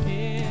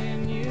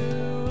in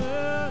you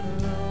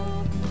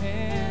alone,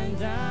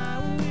 and I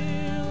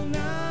will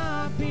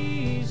not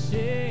be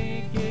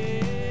shaken.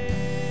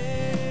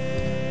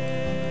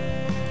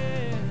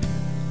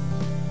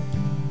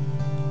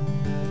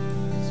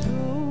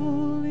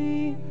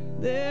 Holy,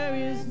 there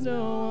is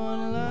no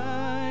one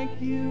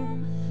like you.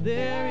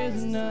 There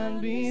is none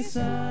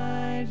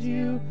beside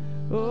you.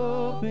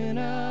 Open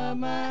up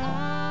my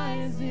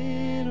eyes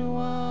in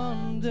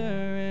wonder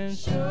and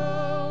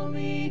show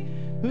me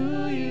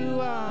who you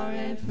are,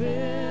 and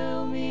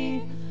fill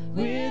me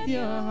with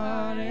your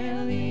heart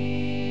and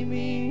lead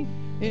me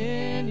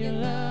in your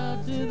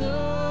love to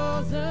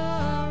those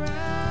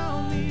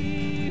around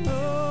me.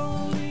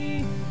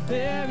 Holy,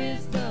 there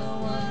is no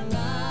one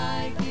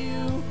like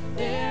you.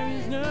 There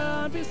is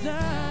none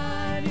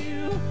beside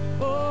you.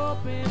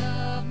 Open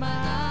up my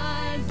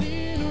eyes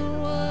in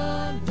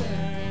wonder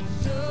and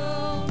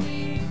show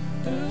me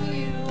who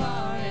you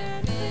are,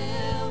 and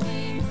fill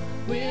me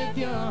with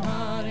your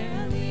heart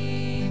and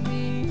lead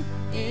me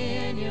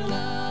in your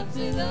love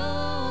to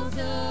those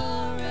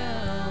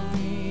around me.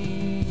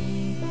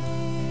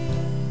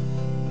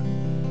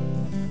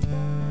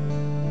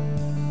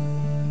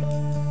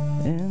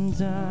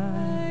 and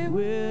I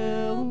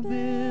will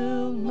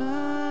build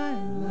my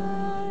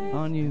life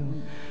on you,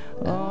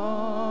 on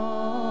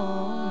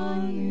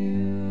you.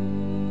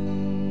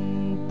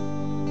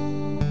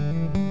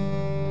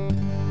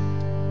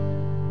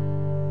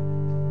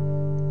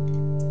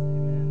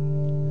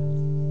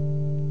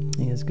 Amen.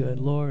 He is good.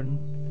 Lord,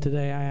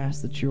 today I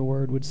ask that your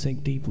word would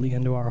sink deeply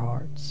into our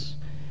hearts.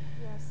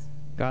 Yes.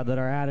 God, that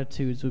our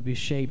attitudes would be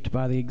shaped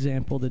by the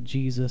example that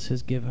Jesus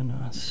has given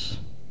us.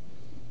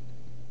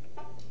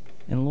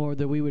 And Lord,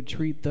 that we would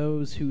treat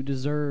those who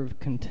deserve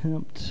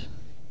contempt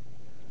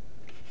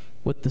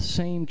with the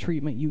same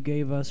treatment you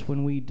gave us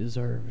when we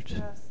deserved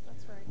Yes,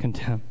 that's right.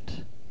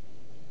 contempt.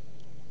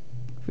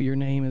 For your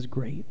name is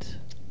great,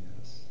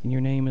 and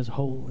your name is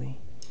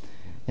holy.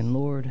 And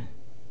Lord,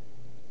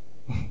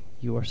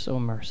 you are so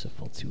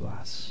merciful to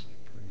us.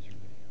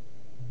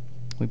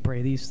 We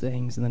pray these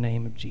things in the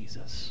name of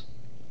Jesus.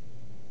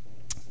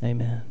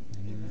 Amen.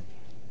 Amen.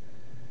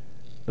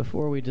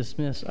 Before we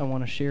dismiss, I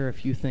want to share a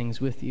few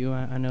things with you.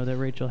 I know that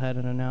Rachel had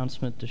an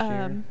announcement to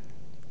share.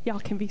 Y'all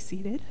can be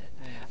seated,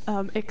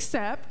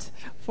 except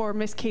for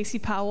Miss Casey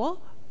Powell,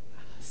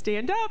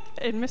 stand up,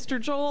 and Mr.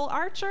 Joel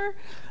Archer.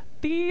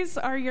 These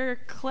are your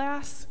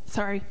class,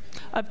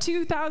 of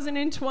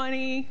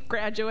 2020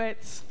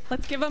 graduates.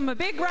 Let's give them a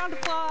big round of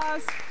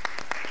applause.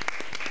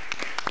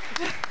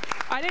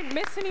 I didn't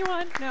miss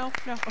anyone? No?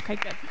 Okay,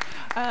 good.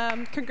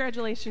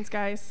 Congratulations,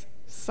 guys.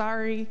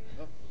 Sorry.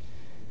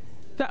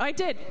 I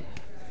did.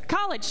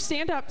 College,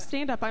 stand up.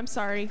 I'm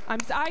sorry.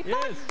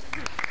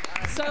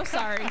 So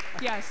sorry.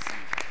 Yes.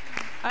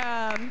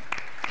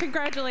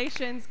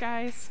 Congratulations,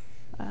 guys.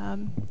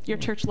 Your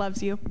church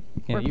loves you.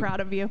 Yeah, We're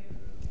proud of you.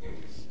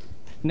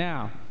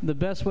 Now, the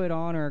best way to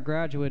honor a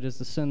graduate is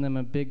to send them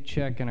a big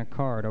check and a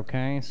card,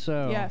 okay?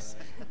 So Yes.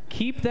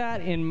 keep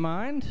that in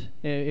mind.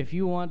 If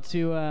you want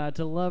to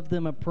love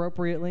them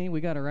appropriately,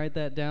 we got to write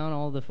that down,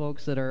 all the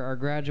folks that are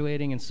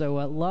graduating. And so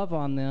love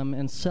on them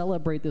and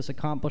celebrate this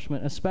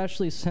accomplishment,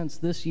 especially since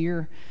this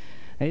year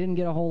they didn't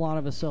get a whole lot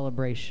of a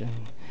celebration.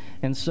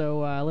 And so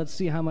let's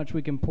see how much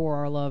we can pour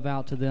our love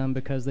out to them,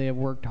 because they have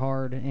worked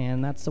hard,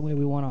 and that's the way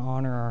we want to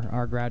honor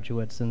our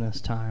graduates in this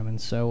time. And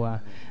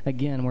so,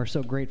 again, we're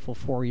so grateful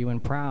for you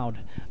and proud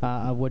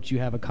of what you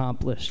have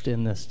accomplished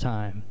in this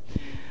time.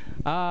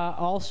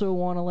 Also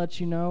want to let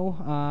you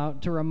know,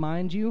 to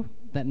remind you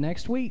that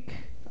next week,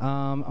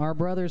 our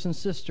brothers and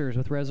sisters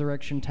with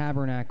Resurrection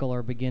Tabernacle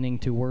are beginning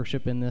to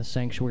worship in this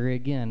sanctuary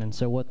again. And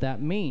so what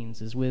that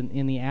means is,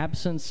 in the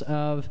absence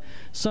of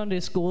Sunday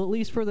school, at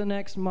least for the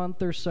next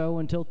month or so,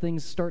 until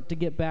things start to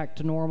get back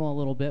to normal a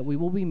little bit, we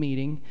will be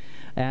meeting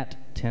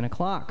at 10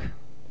 o'clock.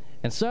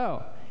 And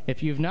so,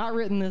 if you've not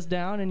written this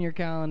down in your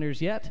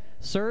calendars yet,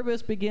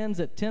 service begins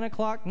at 10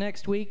 o'clock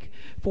next week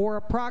for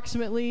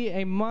approximately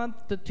a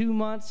month to 2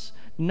 months.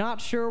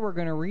 Not sure. We're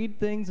going to read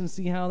things and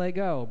see how they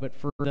go. But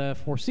for the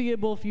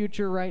foreseeable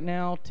future right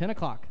now, 10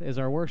 o'clock is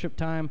our worship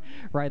time.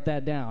 Write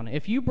that down.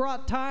 If you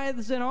brought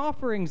tithes and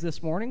offerings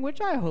this morning,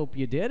 which I hope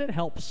you did, it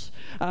helps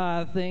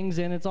things,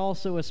 and it's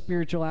also a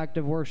spiritual act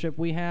of worship.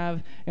 We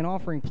have an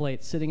offering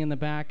plate sitting in the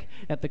back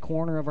at the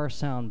corner of our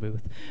sound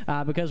booth.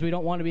 Because we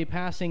don't want to be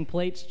passing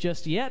plates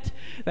just yet,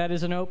 that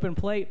is an open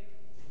plate.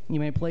 You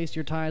may place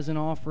your tithes and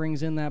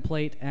offerings in that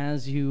plate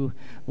as you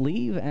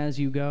leave, as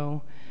you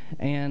go.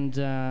 And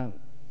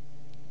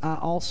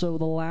also,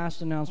 the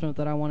last announcement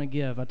that I want to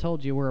give, I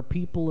told you we're a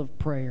people of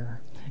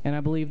prayer. And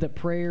I believe that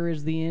prayer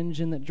is the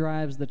engine that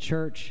drives the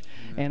church.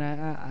 And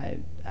I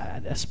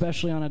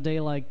especially on a day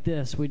like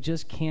this, we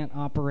just can't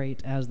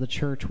operate as the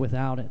church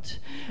without it.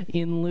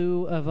 In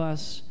lieu of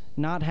us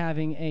not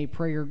having a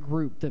prayer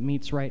group that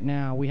meets right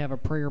now, we have a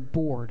prayer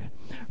board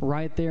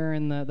right there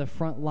in the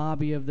front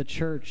lobby of the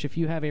church. If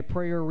you have a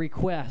prayer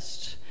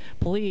request,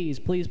 please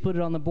put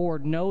it on the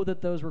board. Know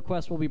that those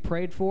requests will be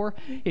prayed for.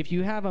 If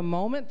you have a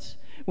moment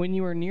when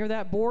you are near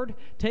that board,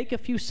 take a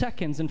few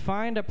seconds and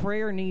find a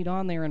prayer need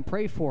on there and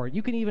pray for it.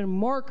 You can even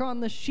mark on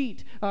the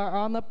sheet,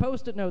 on the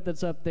Post-it note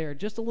that's up there,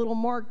 just a little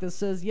mark that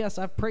says, yes,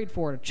 I've prayed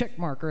for it, a check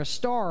mark or a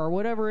star or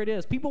whatever it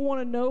is. People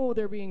want to know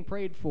they're being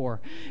prayed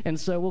for. And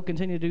so we'll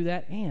continue to do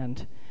that.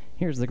 And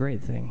here's the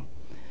great thing.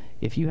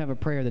 If you have a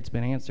prayer that's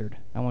been answered,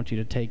 I want you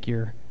to take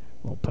your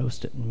little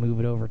Post-it and move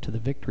it over to the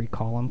victory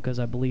column, because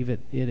I believe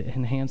it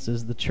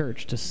enhances the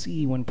church to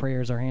see when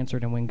prayers are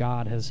answered and when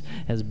God has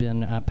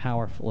been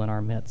powerful in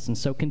our midst. And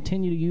so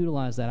continue to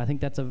utilize that. I think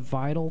that's a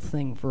vital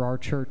thing for our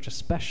church,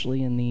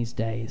 especially in these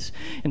days.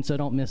 And so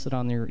don't miss it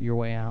on your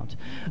way out.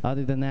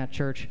 Other than that,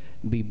 church,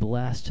 be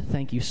blessed.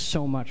 Thank you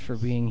so much for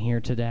being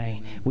here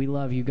today. We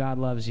love you. God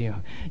loves you.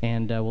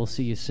 And we'll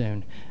see you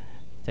soon.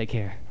 Take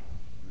care.